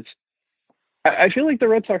timing-wise, I feel like the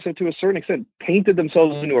Red Sox have, to a certain extent, painted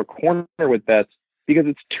themselves into a corner with Betts because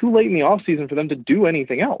it's too late in the offseason for them to do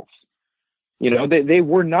anything else. They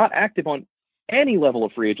were not active on any level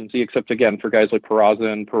of free agency, except, again, for guys like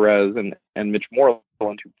Peraza and Perez and Mitch Moreland,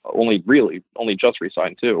 who only just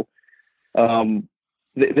re-signed too.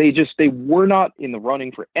 They were not in the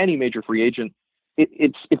running for any major free agent.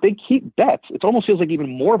 It's if they keep Betts, it almost feels like even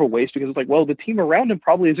more of a waste, because it's the team around him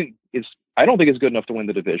probably I don't think is good enough to win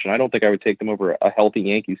the division. I don't think I would take them over a healthy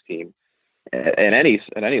Yankees team at any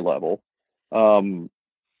level.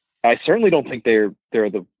 I certainly don't think they're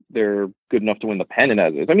good enough to win the pennant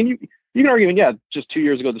as is. You can argue, just 2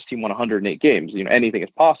 years ago this team won 108 games. Anything is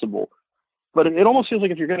possible. But it almost feels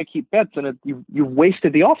like if you're going to keep Betts, then you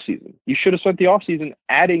wasted the offseason. You should have spent the offseason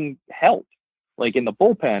adding help, like in the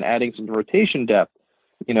bullpen, adding some rotation depth,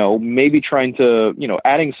 maybe trying to,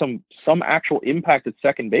 adding some actual impact at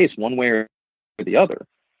second base one way or the other.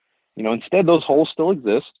 Instead, those holes still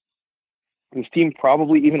exist. This team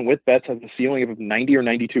probably, even with Betts, has a ceiling of 90 or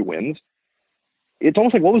 92 wins. It's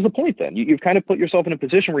almost like, what was the point then? You've kind of put yourself in a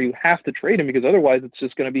position where you have to trade him, because otherwise it's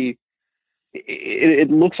just going to be,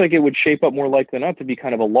 it looks like it would shape up more likely than not to be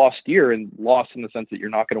kind of a lost year, and lost in the sense that you're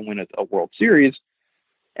not going to win a World Series.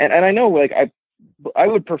 And I know, like, I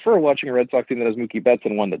would prefer watching a Red Sox team that has Mookie Betts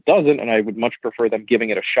than one that doesn't, and I would much prefer them giving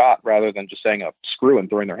it a shot rather than just saying screw and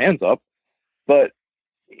throwing their hands up. But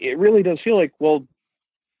it really does feel like, well,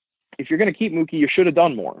 if you're going to keep Mookie, you should have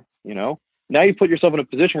done more. Now you put yourself in a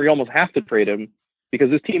position where you almost have to trade him, because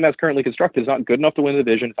this team as currently constructed is not good enough to win the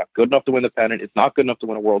division. It's not good enough to win the pennant. It's not good enough to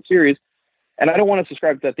win a World Series. And I don't want to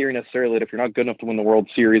subscribe to that theory necessarily, that if you're not good enough to win the World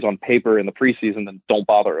Series on paper in the preseason, then don't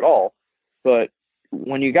bother at all. But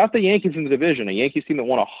when you got the Yankees in the division, a Yankees team that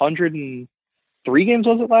won 103 games,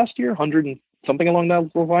 was it last year? 100 and something along those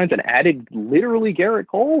lines, and added literally Garrett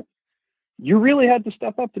Cole, you really had to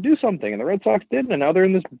step up to do something. And the Red Sox didn't. And now they're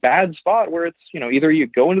in this bad spot where it's, either you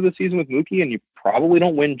go into the season with Mookie and you probably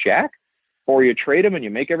don't win jack, or you trade him and you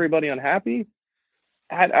make everybody unhappy.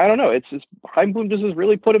 I don't know. It's just, Chaim Bloom just has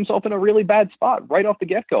really put himself in a really bad spot right off the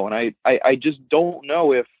get-go. And I just don't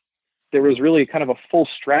know if there was really kind of a full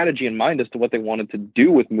strategy in mind as to what they wanted to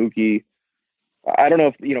do with Mookie. I don't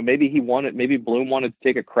know if, maybe Bloom wanted to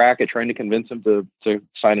take a crack at trying to convince him to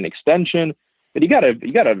sign an extension. But you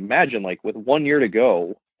gotta imagine, like, with 1 year to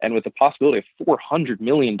go and with the possibility of $400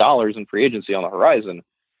 million in free agency on the horizon,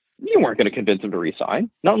 you weren't going to convince him to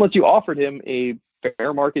re-sign, not unless you offered him a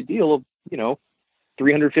fair market deal of,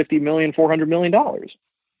 $350 million, $400 million.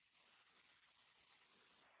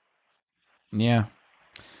 Yeah.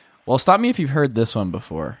 Well, stop me if you've heard this one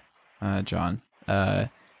before, John. A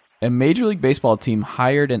Major League Baseball team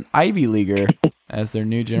hired an Ivy Leaguer as their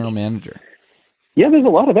new general manager. Yeah, there's a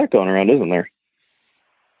lot of that going around, isn't there?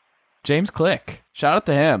 James Click. Shout out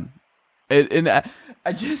to him. And I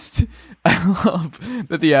love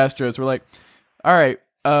that the Astros were like, all right,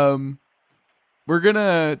 we're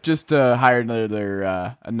gonna just hire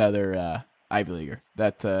another Ivy Leaguer.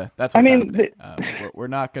 That's what's happening. We're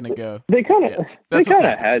not gonna go. They kind of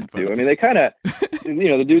had to. I mean, they kind of,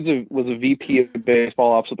 the dude was a VP of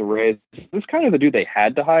baseball ops with the Rays. This is kind of the dude they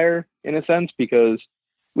had to hire in a sense, because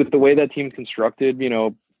with the way that team's constructed,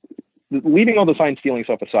 leaving all the sign stealing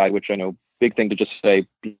stuff aside, which I know, big thing to just say,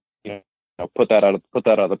 put that out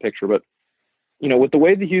of the picture. But, with the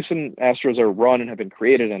way the Houston Astros are run and have been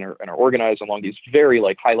created and are organized along these very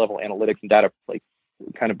like high level analytics and data like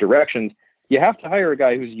kind of directions, you have to hire a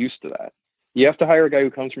guy who's used to that. You have to hire a guy who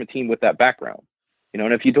comes from a team with that background,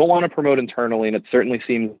 and if you don't want to promote internally, and it certainly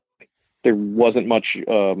seems there wasn't much,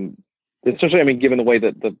 especially, given the way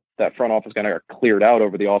that that front office kind of got cleared out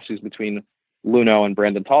over the offseason between Luhnow and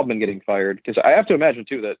Brandon Taubman getting fired, because I have to imagine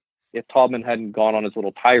too that if Taubman hadn't gone on his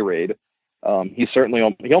little tirade, he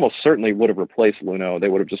almost certainly would have replaced Luhnow. They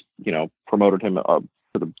would have just promoted him to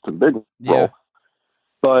the big role.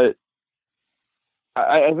 But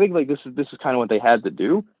I think like this is kind of what they had to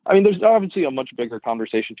do. There's obviously a much bigger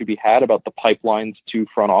conversation to be had about the pipelines to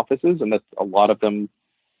front offices, and that a lot of them,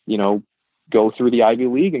 go through the Ivy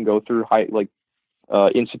League and go through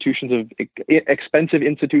expensive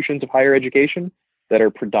institutions of higher education that are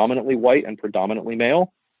predominantly white and predominantly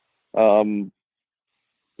male.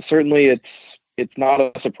 Certainly it's not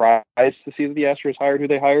a surprise to see that the Astros hired who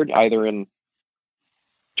they hired, either in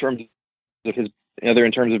terms of his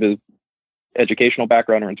educational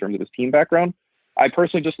background or in terms of his team background. I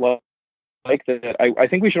personally just like that. I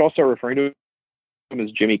think we should all start referring to him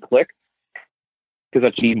as Jimmy Click, because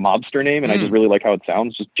that's a mobster name, and I just really like how it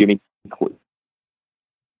sounds, just Jimmy Click.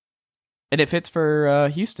 And it fits for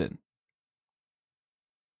Houston.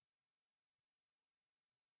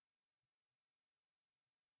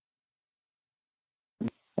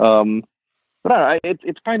 But I don't know,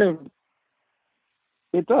 it's kind of,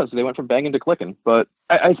 it does. They went from banging to clicking, but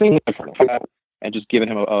I think and just giving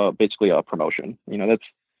him basically a promotion. That's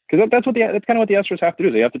kind of what the Astros have to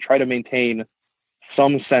do. They have to try to maintain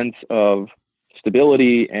some sense of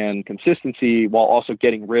stability and consistency while also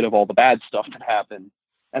getting rid of all the bad stuff that happened.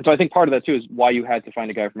 And so I think part of that too is why you had to find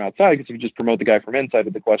a guy from outside, because if you just promote the guy from inside,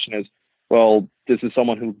 but the question is, well, this is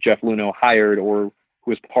someone who Jeff Luhnow hired, or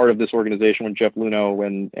who was part of this organization when Jeff Luhnow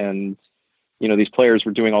and these players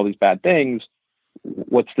were doing all these bad things.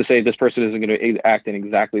 What's to say this person isn't going to act in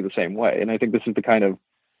exactly the same way? And I think this is the kind of,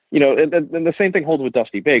 and the same thing holds with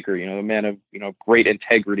Dusty Baker, a man of, great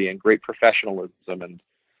integrity and great professionalism and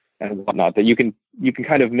whatnot, that you can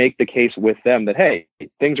kind of make the case with them that, hey,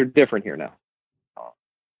 things are different here now.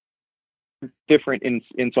 Different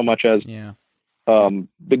in so much as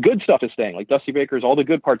the good stuff is staying, like Dusty Baker's all the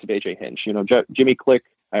good parts of AJ Hinch, Jimmy Click.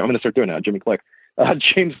 I'm going to start doing that. Jimmy Click.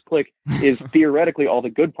 James Click is theoretically all the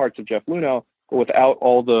good parts of Jeff Luhnow, but without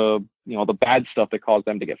all the the bad stuff that caused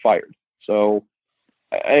them to get fired. So,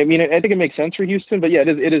 I mean, I think it makes sense for Houston, but yeah,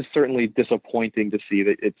 it is certainly disappointing to see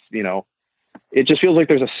that it's it just feels like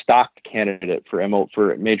there's a stock candidate for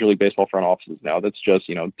Major League Baseball front offices now. That's just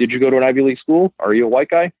did you go to an Ivy League school? Are you a white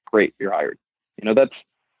guy? Great, you're hired. That's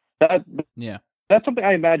something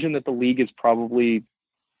I imagine that the league is probably.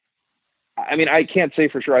 I mean, I can't say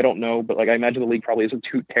for sure. I don't know, but I imagine the league probably isn't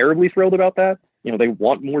too terribly thrilled about that. They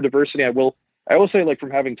want more diversity. I will say,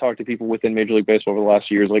 from having talked to people within Major League Baseball over the last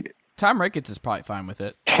years, Tom Ricketts is probably fine with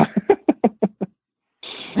it.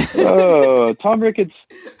 Tom Ricketts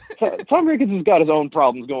has got his own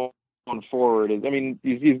problems going forward. I mean,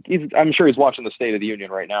 I'm sure he's watching the State of the Union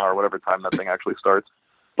right now or whatever time that thing actually starts.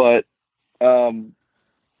 But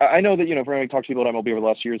I know that from having talked to people at MLB over the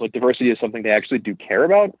last years, diversity is something they actually do care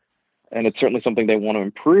about. And it's certainly something they want to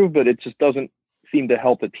improve, but it just doesn't seem to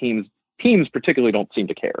help that teams particularly don't seem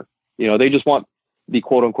to care. They just want the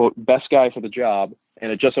quote unquote best guy for the job.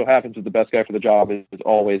 And it just so happens that the best guy for the job is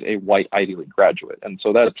always a white Ivy League graduate. And so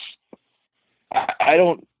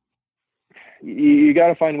you got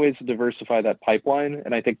to find ways to diversify that pipeline.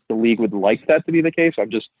 And I think the league would like that to be the case. I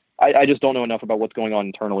just don't know enough about what's going on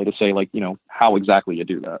internally to say how exactly you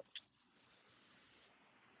do that.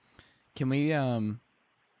 Can we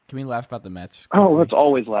laugh about the Mets? Oh, let's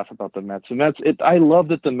always laugh about the Mets. I love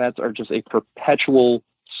that the Mets are just a perpetual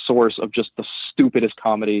source of just the stupidest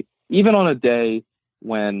comedy, even on a day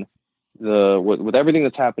when with everything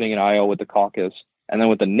that's happening in Iowa with the caucus, and then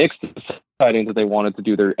with the Knicks deciding that they wanted to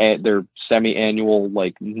do their semi-annual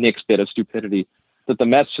Knicks bit of stupidity, that the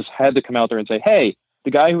Mets just had to come out there and say, hey,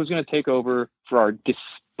 the guy who was going to take over for our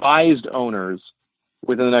despised owners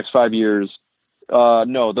within the next 5 years,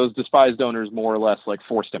 no, those despised owners more or less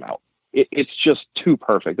forced him out. It's just too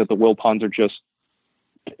perfect that the Wilpons are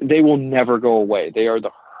they will never go away. They are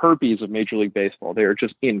the herpes of Major League Baseball. They are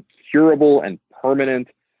just incurable and permanent,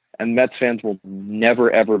 and Mets fans will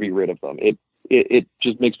never, ever be rid of them. It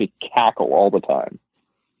just makes me cackle all the time.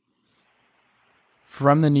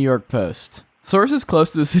 From the New York Post. Sources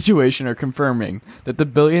close to the situation are confirming that the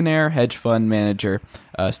billionaire hedge fund manager,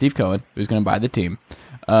 Steve Cohen, who's going to buy the team,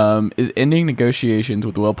 is ending negotiations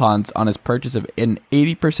with Wilpons on his purchase of an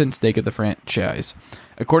 80% stake of the franchise.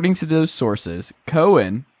 According to those sources,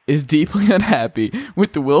 Cohen is deeply unhappy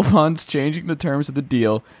with the Wilpons changing the terms of the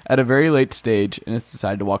deal at a very late stage and has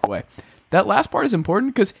decided to walk away. That last part is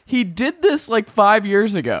important because he did this 5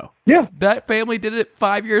 years ago. Yeah. That family did it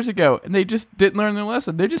 5 years ago, and they just didn't learn their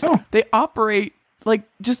lesson. They operate like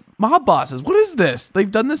just mob bosses. What is this?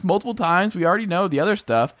 They've done this multiple times. We already know the other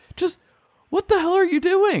stuff. Just what the hell are you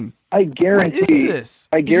doing? I guarantee. What is this?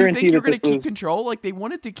 I guarantee Did you think you're going to keep control? They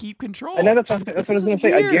wanted to keep control. And that's what I was going to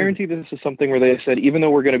say. I guarantee this is something where they said, even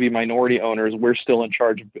though we're going to be minority owners, we're still in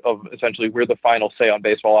charge of essentially we're the final say on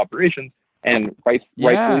baseball operations. And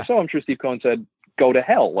rightfully so. I'm sure Steve Cohen said, "Go to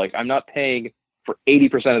hell! I'm not paying for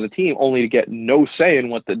 80% of the team only to get no say in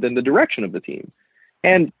the direction of the team."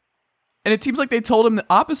 And it seems like they told him the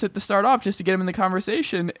opposite to start off, just to get him in the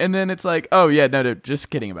conversation. And then it's like, oh yeah, no, just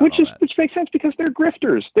kidding about that. Which makes sense because they're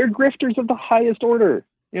grifters. They're grifters of the highest order.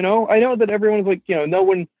 I know that everyone's no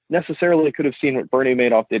one necessarily could have seen what Bernie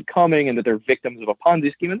Madoff did coming, and that they're victims of a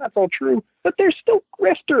Ponzi scheme, and that's all true. But they're still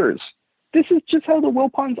grifters. This is just how the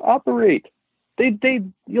Wilpons operate. They as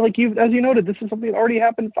you noted, this is something that already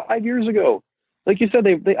happened 5 years ago. Like you said,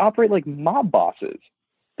 they operate like mob bosses.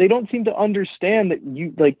 They don't seem to understand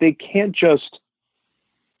that they can't just,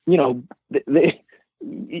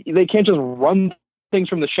 they can't just run things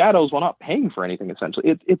from the shadows while not paying for anything.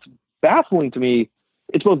 Essentially, it's baffling to me.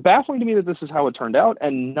 It's both baffling to me that this is how it turned out,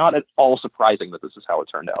 and not at all surprising that this is how it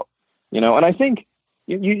turned out. And I think.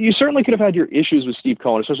 You certainly could have had your issues with Steve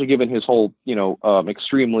Cohen, especially given his whole,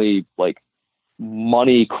 extremely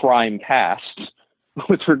money crime past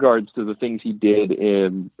with regards to the things he did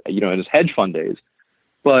in his hedge fund days.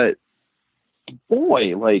 But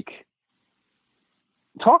boy,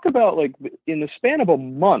 talk about in the span of a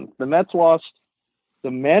month, the Mets lost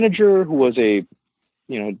the manager who was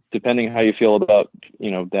depending how you feel about,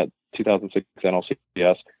 that 2006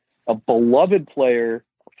 NLCS, a beloved player,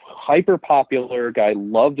 hyper popular guy,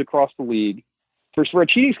 loved across the league, for a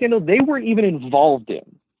cheating scandal they weren't even involved in,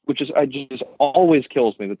 which just always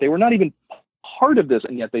kills me that they were not even part of this,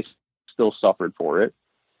 and yet they still suffered for it.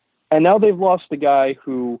 And now they've lost the guy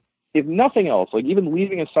who, if nothing else, even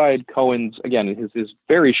leaving aside Cohen's, again, his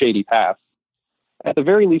very shady past, at the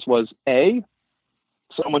very least was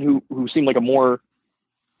someone who seemed like a more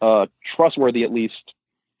trustworthy, at least,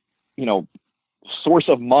 source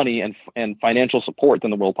of money and financial support than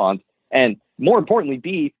the Wilpons, And more importantly,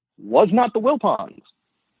 B, was not the Wilpons.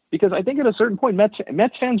 Because I think at a certain point, Mets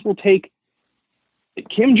fans will take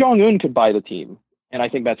Kim Jong-un could buy the team, and I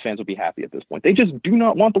think Mets fans would be happy at this point. They just do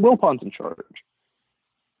not want the Wilpons in charge.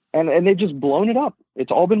 And they've just blown it up.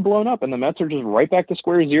 It's all been blown up, and the Mets are just right back to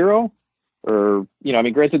square zero. Or,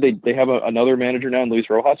 granted, they have another manager now in Luis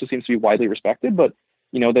Rojas, who seems to be widely respected, but,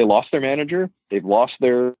 they lost their manager. They've lost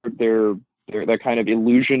their that kind of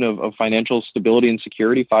illusion of financial stability and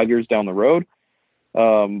security 5 years down the road.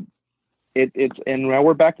 And now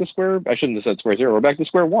we're back to I shouldn't have said square zero. We're back to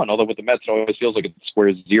square one. Although with the Mets, it always feels like it's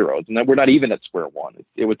square zero. And then we're not even at square one.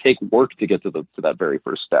 It would take work to get to that very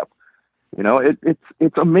first step.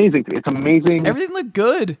 It's amazing. It's amazing. Everything looked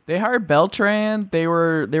good. They hired Beltran. They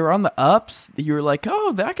were on the ups. You were like,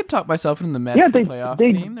 oh, I could talk myself into the Mets playoff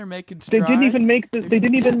team. They're making strides. They didn't even make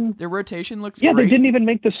their rotation looks great. They didn't even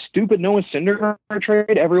make the stupid Noah Syndergaard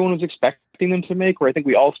trade everyone was expecting them to make, where I think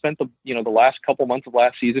we all spent the last couple months of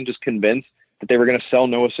last season just convinced that they were going to sell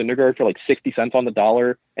Noah Syndergaard for like 60 cents on the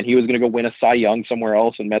dollar, and he was going to go win a Cy Young somewhere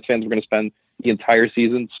else, and Mets fans were going to spend the entire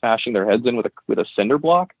season smashing their heads in with a cinder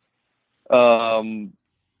block. But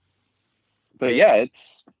yeah,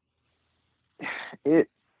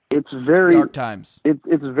 it's very dark times.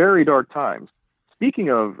 It's very dark times. Speaking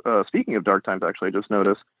of dark times, actually, I just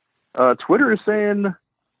noticed Twitter is saying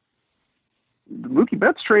the Mookie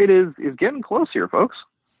Betts trade is getting close here, folks.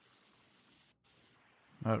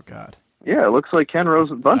 Oh God. Yeah, it looks like Ken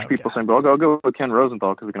Rosenthal. Bunch of people saying, but I'll go with Ken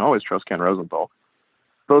Rosenthal because we can always trust Ken Rosenthal.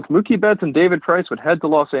 Both Mookie Betts and David Price would head to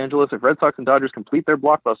Los Angeles if Red Sox and Dodgers complete their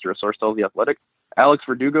blockbuster, a source tells The Athletic. Alex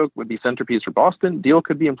Verdugo would be centerpiece for Boston. Deal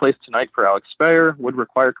could be in place tonight for Alex Speyer. Would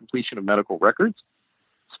require completion of medical records.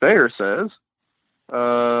 Speyer says,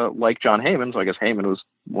 like John Heyman, so I guess Heyman was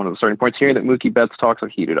one of the starting points here, that Mookie Betts talks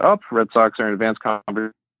have heated up. Red Sox are in advanced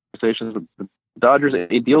conversations with the Dodgers.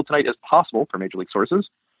 A deal tonight is possible for Major League sources.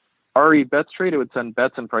 RE Betts trade, it would send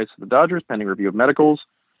Betts and Price to the Dodgers, pending review of medicals.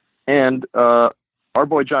 And our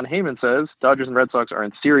boy John Heyman says Dodgers and Red Sox are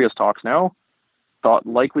in serious talks now. Thought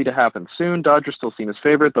likely to happen soon. Dodgers still seen as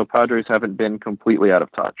favorite, though Padres haven't been completely out of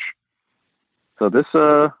touch. So this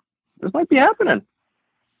might be happening.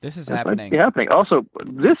 This is happening. Might be happening. Also,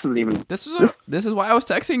 this is why I was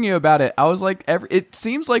texting you about it. I was like, it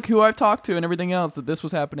seems like who I've talked to and everything else that this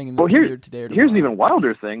was happening in the today or tomorrow. Here's an even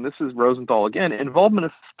wilder thing. This is Rosenthal again. Involvement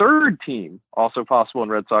of third team also possible in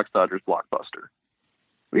Red Sox Dodgers blockbuster.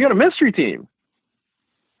 We got a mystery team.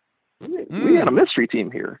 We got a mystery team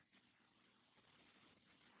here.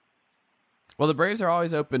 Well, the Braves are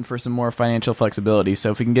always open for some more financial flexibility. So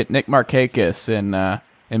if we can get Nick Markakis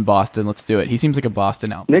in Boston, let's do it. He seems like a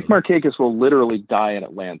Boston outfielder. Nick Markakis will literally die in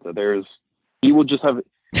Atlanta. He will just have.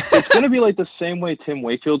 It's going to be like the same way Tim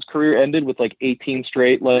Wakefield's career ended with like 18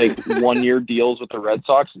 straight 1-year deals with the Red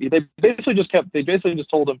Sox. They basically just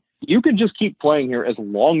told him, you can just keep playing here as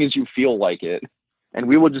long as you feel like it, and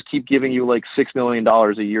we will just keep giving you like $6 million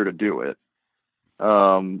a year to do it.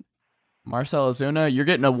 Marcell Ozuna, you're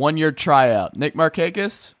getting a 1-year tryout. Nick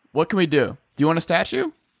Markakis, what can we do? Do you want a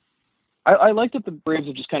statue? I like that the Braves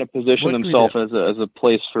have just kind of positioned themselves as a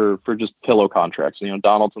place for just pillow contracts.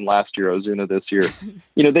 Donaldson last year, Ozuna this year.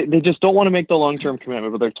 They just don't want to make the long-term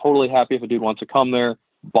commitment, but they're totally happy if a dude wants to come there,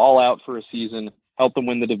 ball out for a season, help them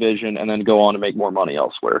win the division, and then go on to make more money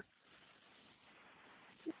elsewhere.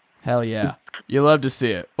 Hell yeah. You love to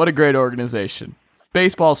see it. What a great organization.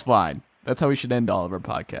 Baseball's fine. That's how we should end all of our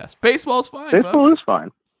podcasts. Baseball's fine, Baseball folks. is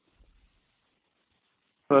fine.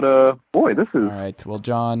 But, boy, this is... All right. Well,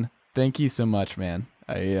 John, thank you so much, man.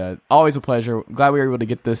 Always a pleasure. Glad we were able to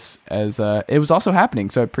get this as it was also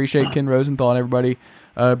happening. So I appreciate Ken Rosenthal and everybody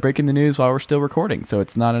breaking the news while we're still recording. So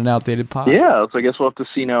it's not an outdated pod. Yeah, so I guess we'll have to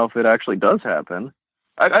see now if it actually does happen.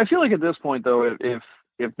 I feel like at this point, though, if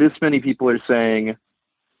this many people are saying,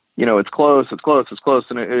 it's close,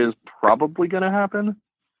 and it is probably going to happen.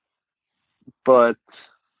 But,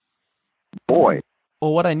 boy.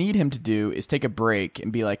 Well, what I need him to do is take a break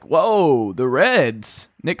and be like, whoa, the Reds,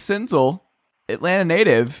 Nick Senzel, Atlanta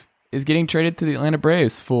native, is getting traded to the Atlanta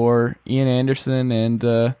Braves for Ian Anderson and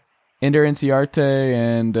Ender Inciarte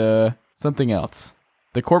and something else.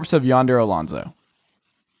 The corpse of Yonder Alonso.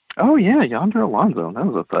 Oh, yeah, Yonder Alonso. That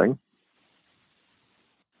was a thing.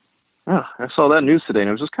 Oh, I saw that news today, and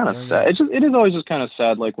it was just kind of sad. It is always just kind of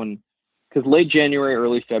sad, because late January,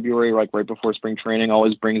 early February, right before spring training,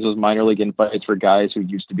 always brings those minor league invites for guys who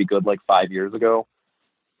used to be good 5 years ago.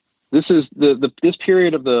 This is this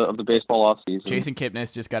period of the baseball offseason. Jason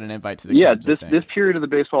Kipnis just got an invite to the Cubs, this period of the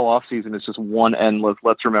baseball offseason is just one endless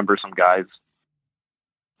let's remember some guys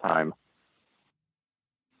time.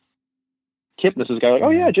 Kipnis is a guy oh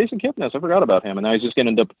yeah, Jason Kipnis, I forgot about him, and now he's just going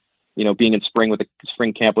to end up being in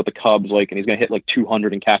spring camp with the Cubs, and he's going to hit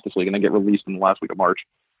 200 in Cactus League and then get released in the last week of March.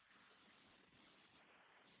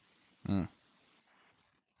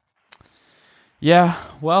 Yeah,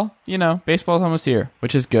 well, baseball's almost here,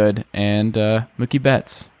 which is good. And Mookie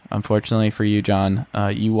Betts, unfortunately for you, John,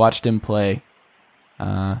 you watched him play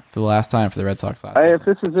for the last time for the Red Sox last season. If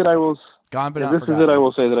this is it, I will. Gone, but if not this is it, I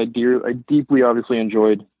will say that I deeply, obviously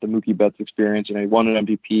enjoyed the Mookie Betts experience. He won an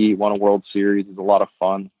MVP, won a World Series. It was a lot of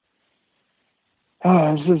fun.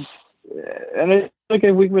 Like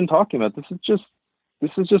we've been talking about, this is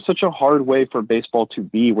just such a hard way for baseball to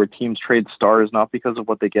be, where teams trade stars not because of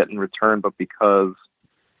what they get in return, but because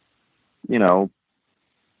of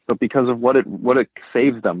what it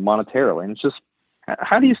saves them monetarily. And it's just,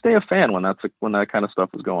 how do you stay a fan when that kind of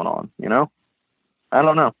stuff is going on? I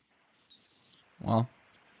don't know. Well,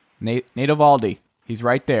 Nate Eovaldi, he's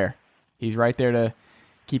right there. He's right there to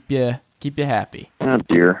keep you happy. Oh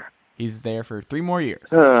dear. He's there for 3 more years.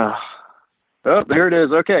 Oh, there it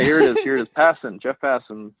is. Okay, here it is. Passan, Jeff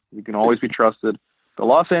Passan. You can always be trusted. The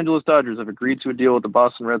Los Angeles Dodgers have agreed to a deal with the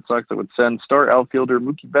Boston Red Sox that would send star outfielder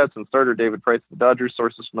Mookie Betts and starter David Price to the Dodgers.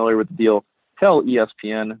 Sources familiar with the deal tell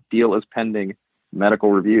ESPN deal is pending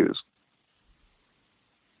medical reviews.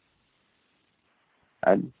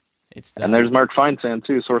 And there's Mark Feinsand,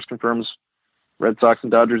 too. Source confirms Red Sox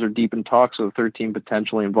and Dodgers are deep in talks with a third team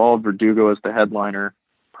potentially involved. Verdugo as the headliner,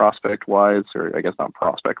 prospect-wise, or I guess not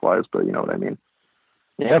prospect-wise, but you know what I mean.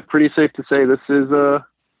 Yeah, pretty safe to say this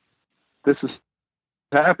is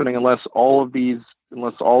happening unless all of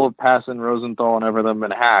Passan, Rosenthal, and everything have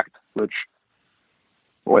been hacked, which,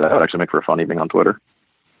 boy, that would actually make for a fun evening on Twitter.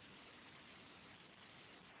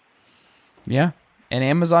 Yeah. And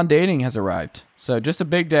Amazon Dating has arrived, so just a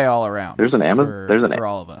big day all around. There's an Amazon. For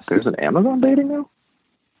all of us. There's an Amazon Dating now.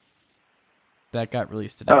 That got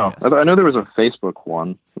released today. Oh, yes. I know there was a Facebook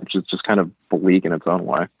one, which is just kind of bleak in its own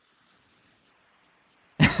way.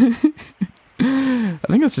 I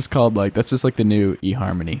think that's just called that's just the new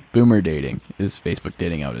eHarmony. Boomer dating is Facebook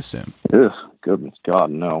dating, I would assume. Ugh, goodness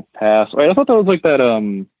God, no. Pass. Wait, I thought that was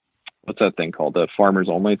that what's that thing called? That farmers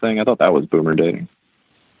only thing? I thought that was boomer dating.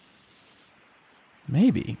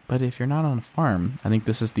 Maybe, but if you're not on a farm, I think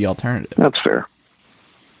this is the alternative. That's fair.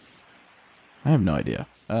 I have no idea.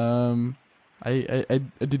 I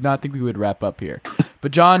did not think we would wrap up here,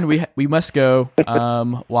 but John, we must go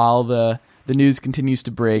while the news continues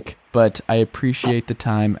to break. But I appreciate the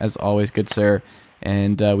time as always, good sir,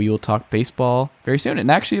 and we will talk baseball very soon, and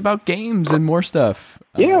actually about games and more stuff.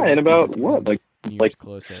 Yeah, in about what, like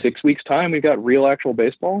 6 weeks time, we've got real actual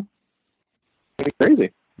baseball. It's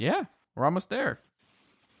crazy. Yeah, we're almost there.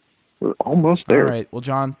 We're almost there. All right. Well,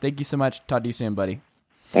 John, thank you so much. Talk to you soon, buddy.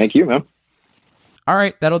 Thank you, man. All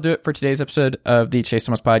right. That'll do it for today's episode of the Chase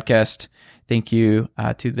Thomas Podcast. Thank you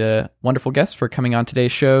to the wonderful guests for coming on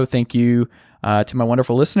today's show. Thank you to my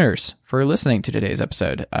wonderful listeners for listening to today's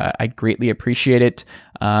episode. I greatly appreciate it.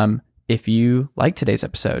 If you like today's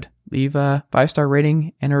episode, leave a 5-star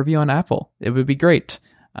rating and a review on Apple. It would be great.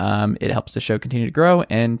 It helps the show continue to grow,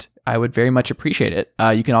 and I would very much appreciate it.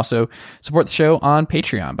 You can also support the show on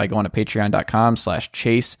Patreon by going to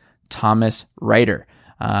patreon.com/Chase Thomas Writer.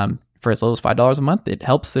 For as little as $5 a month, it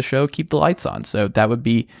helps the show keep the lights on. So that would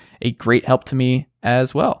be a great help to me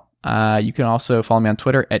as well. You can also follow me on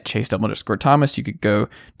Twitter at @Chase_Thomas. You could go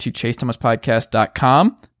to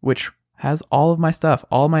chasethomaspodcast.com, which has all of my stuff,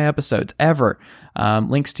 all of my episodes ever,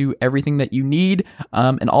 links to everything that you need,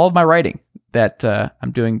 and all of my writing that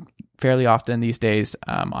I'm doing fairly often these days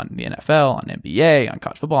on the NFL, on NBA, on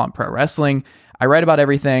college football, on pro wrestling. I write about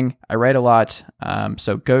everything. I write a lot.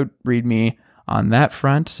 So go read me on that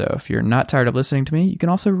front. So if you're not tired of listening to me, you can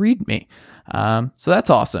also read me. So that's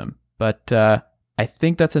awesome. But I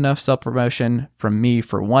think that's enough self-promotion from me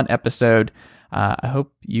for one episode. I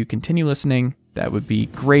hope you continue listening. That would be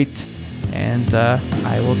great. And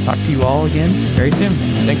I will talk to you all again very soon.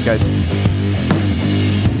 Thanks, guys.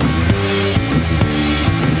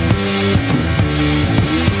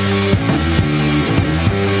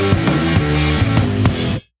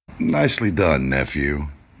 Nicely done, nephew.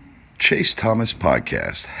 Chase Thomas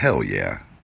Podcast. Hell yeah.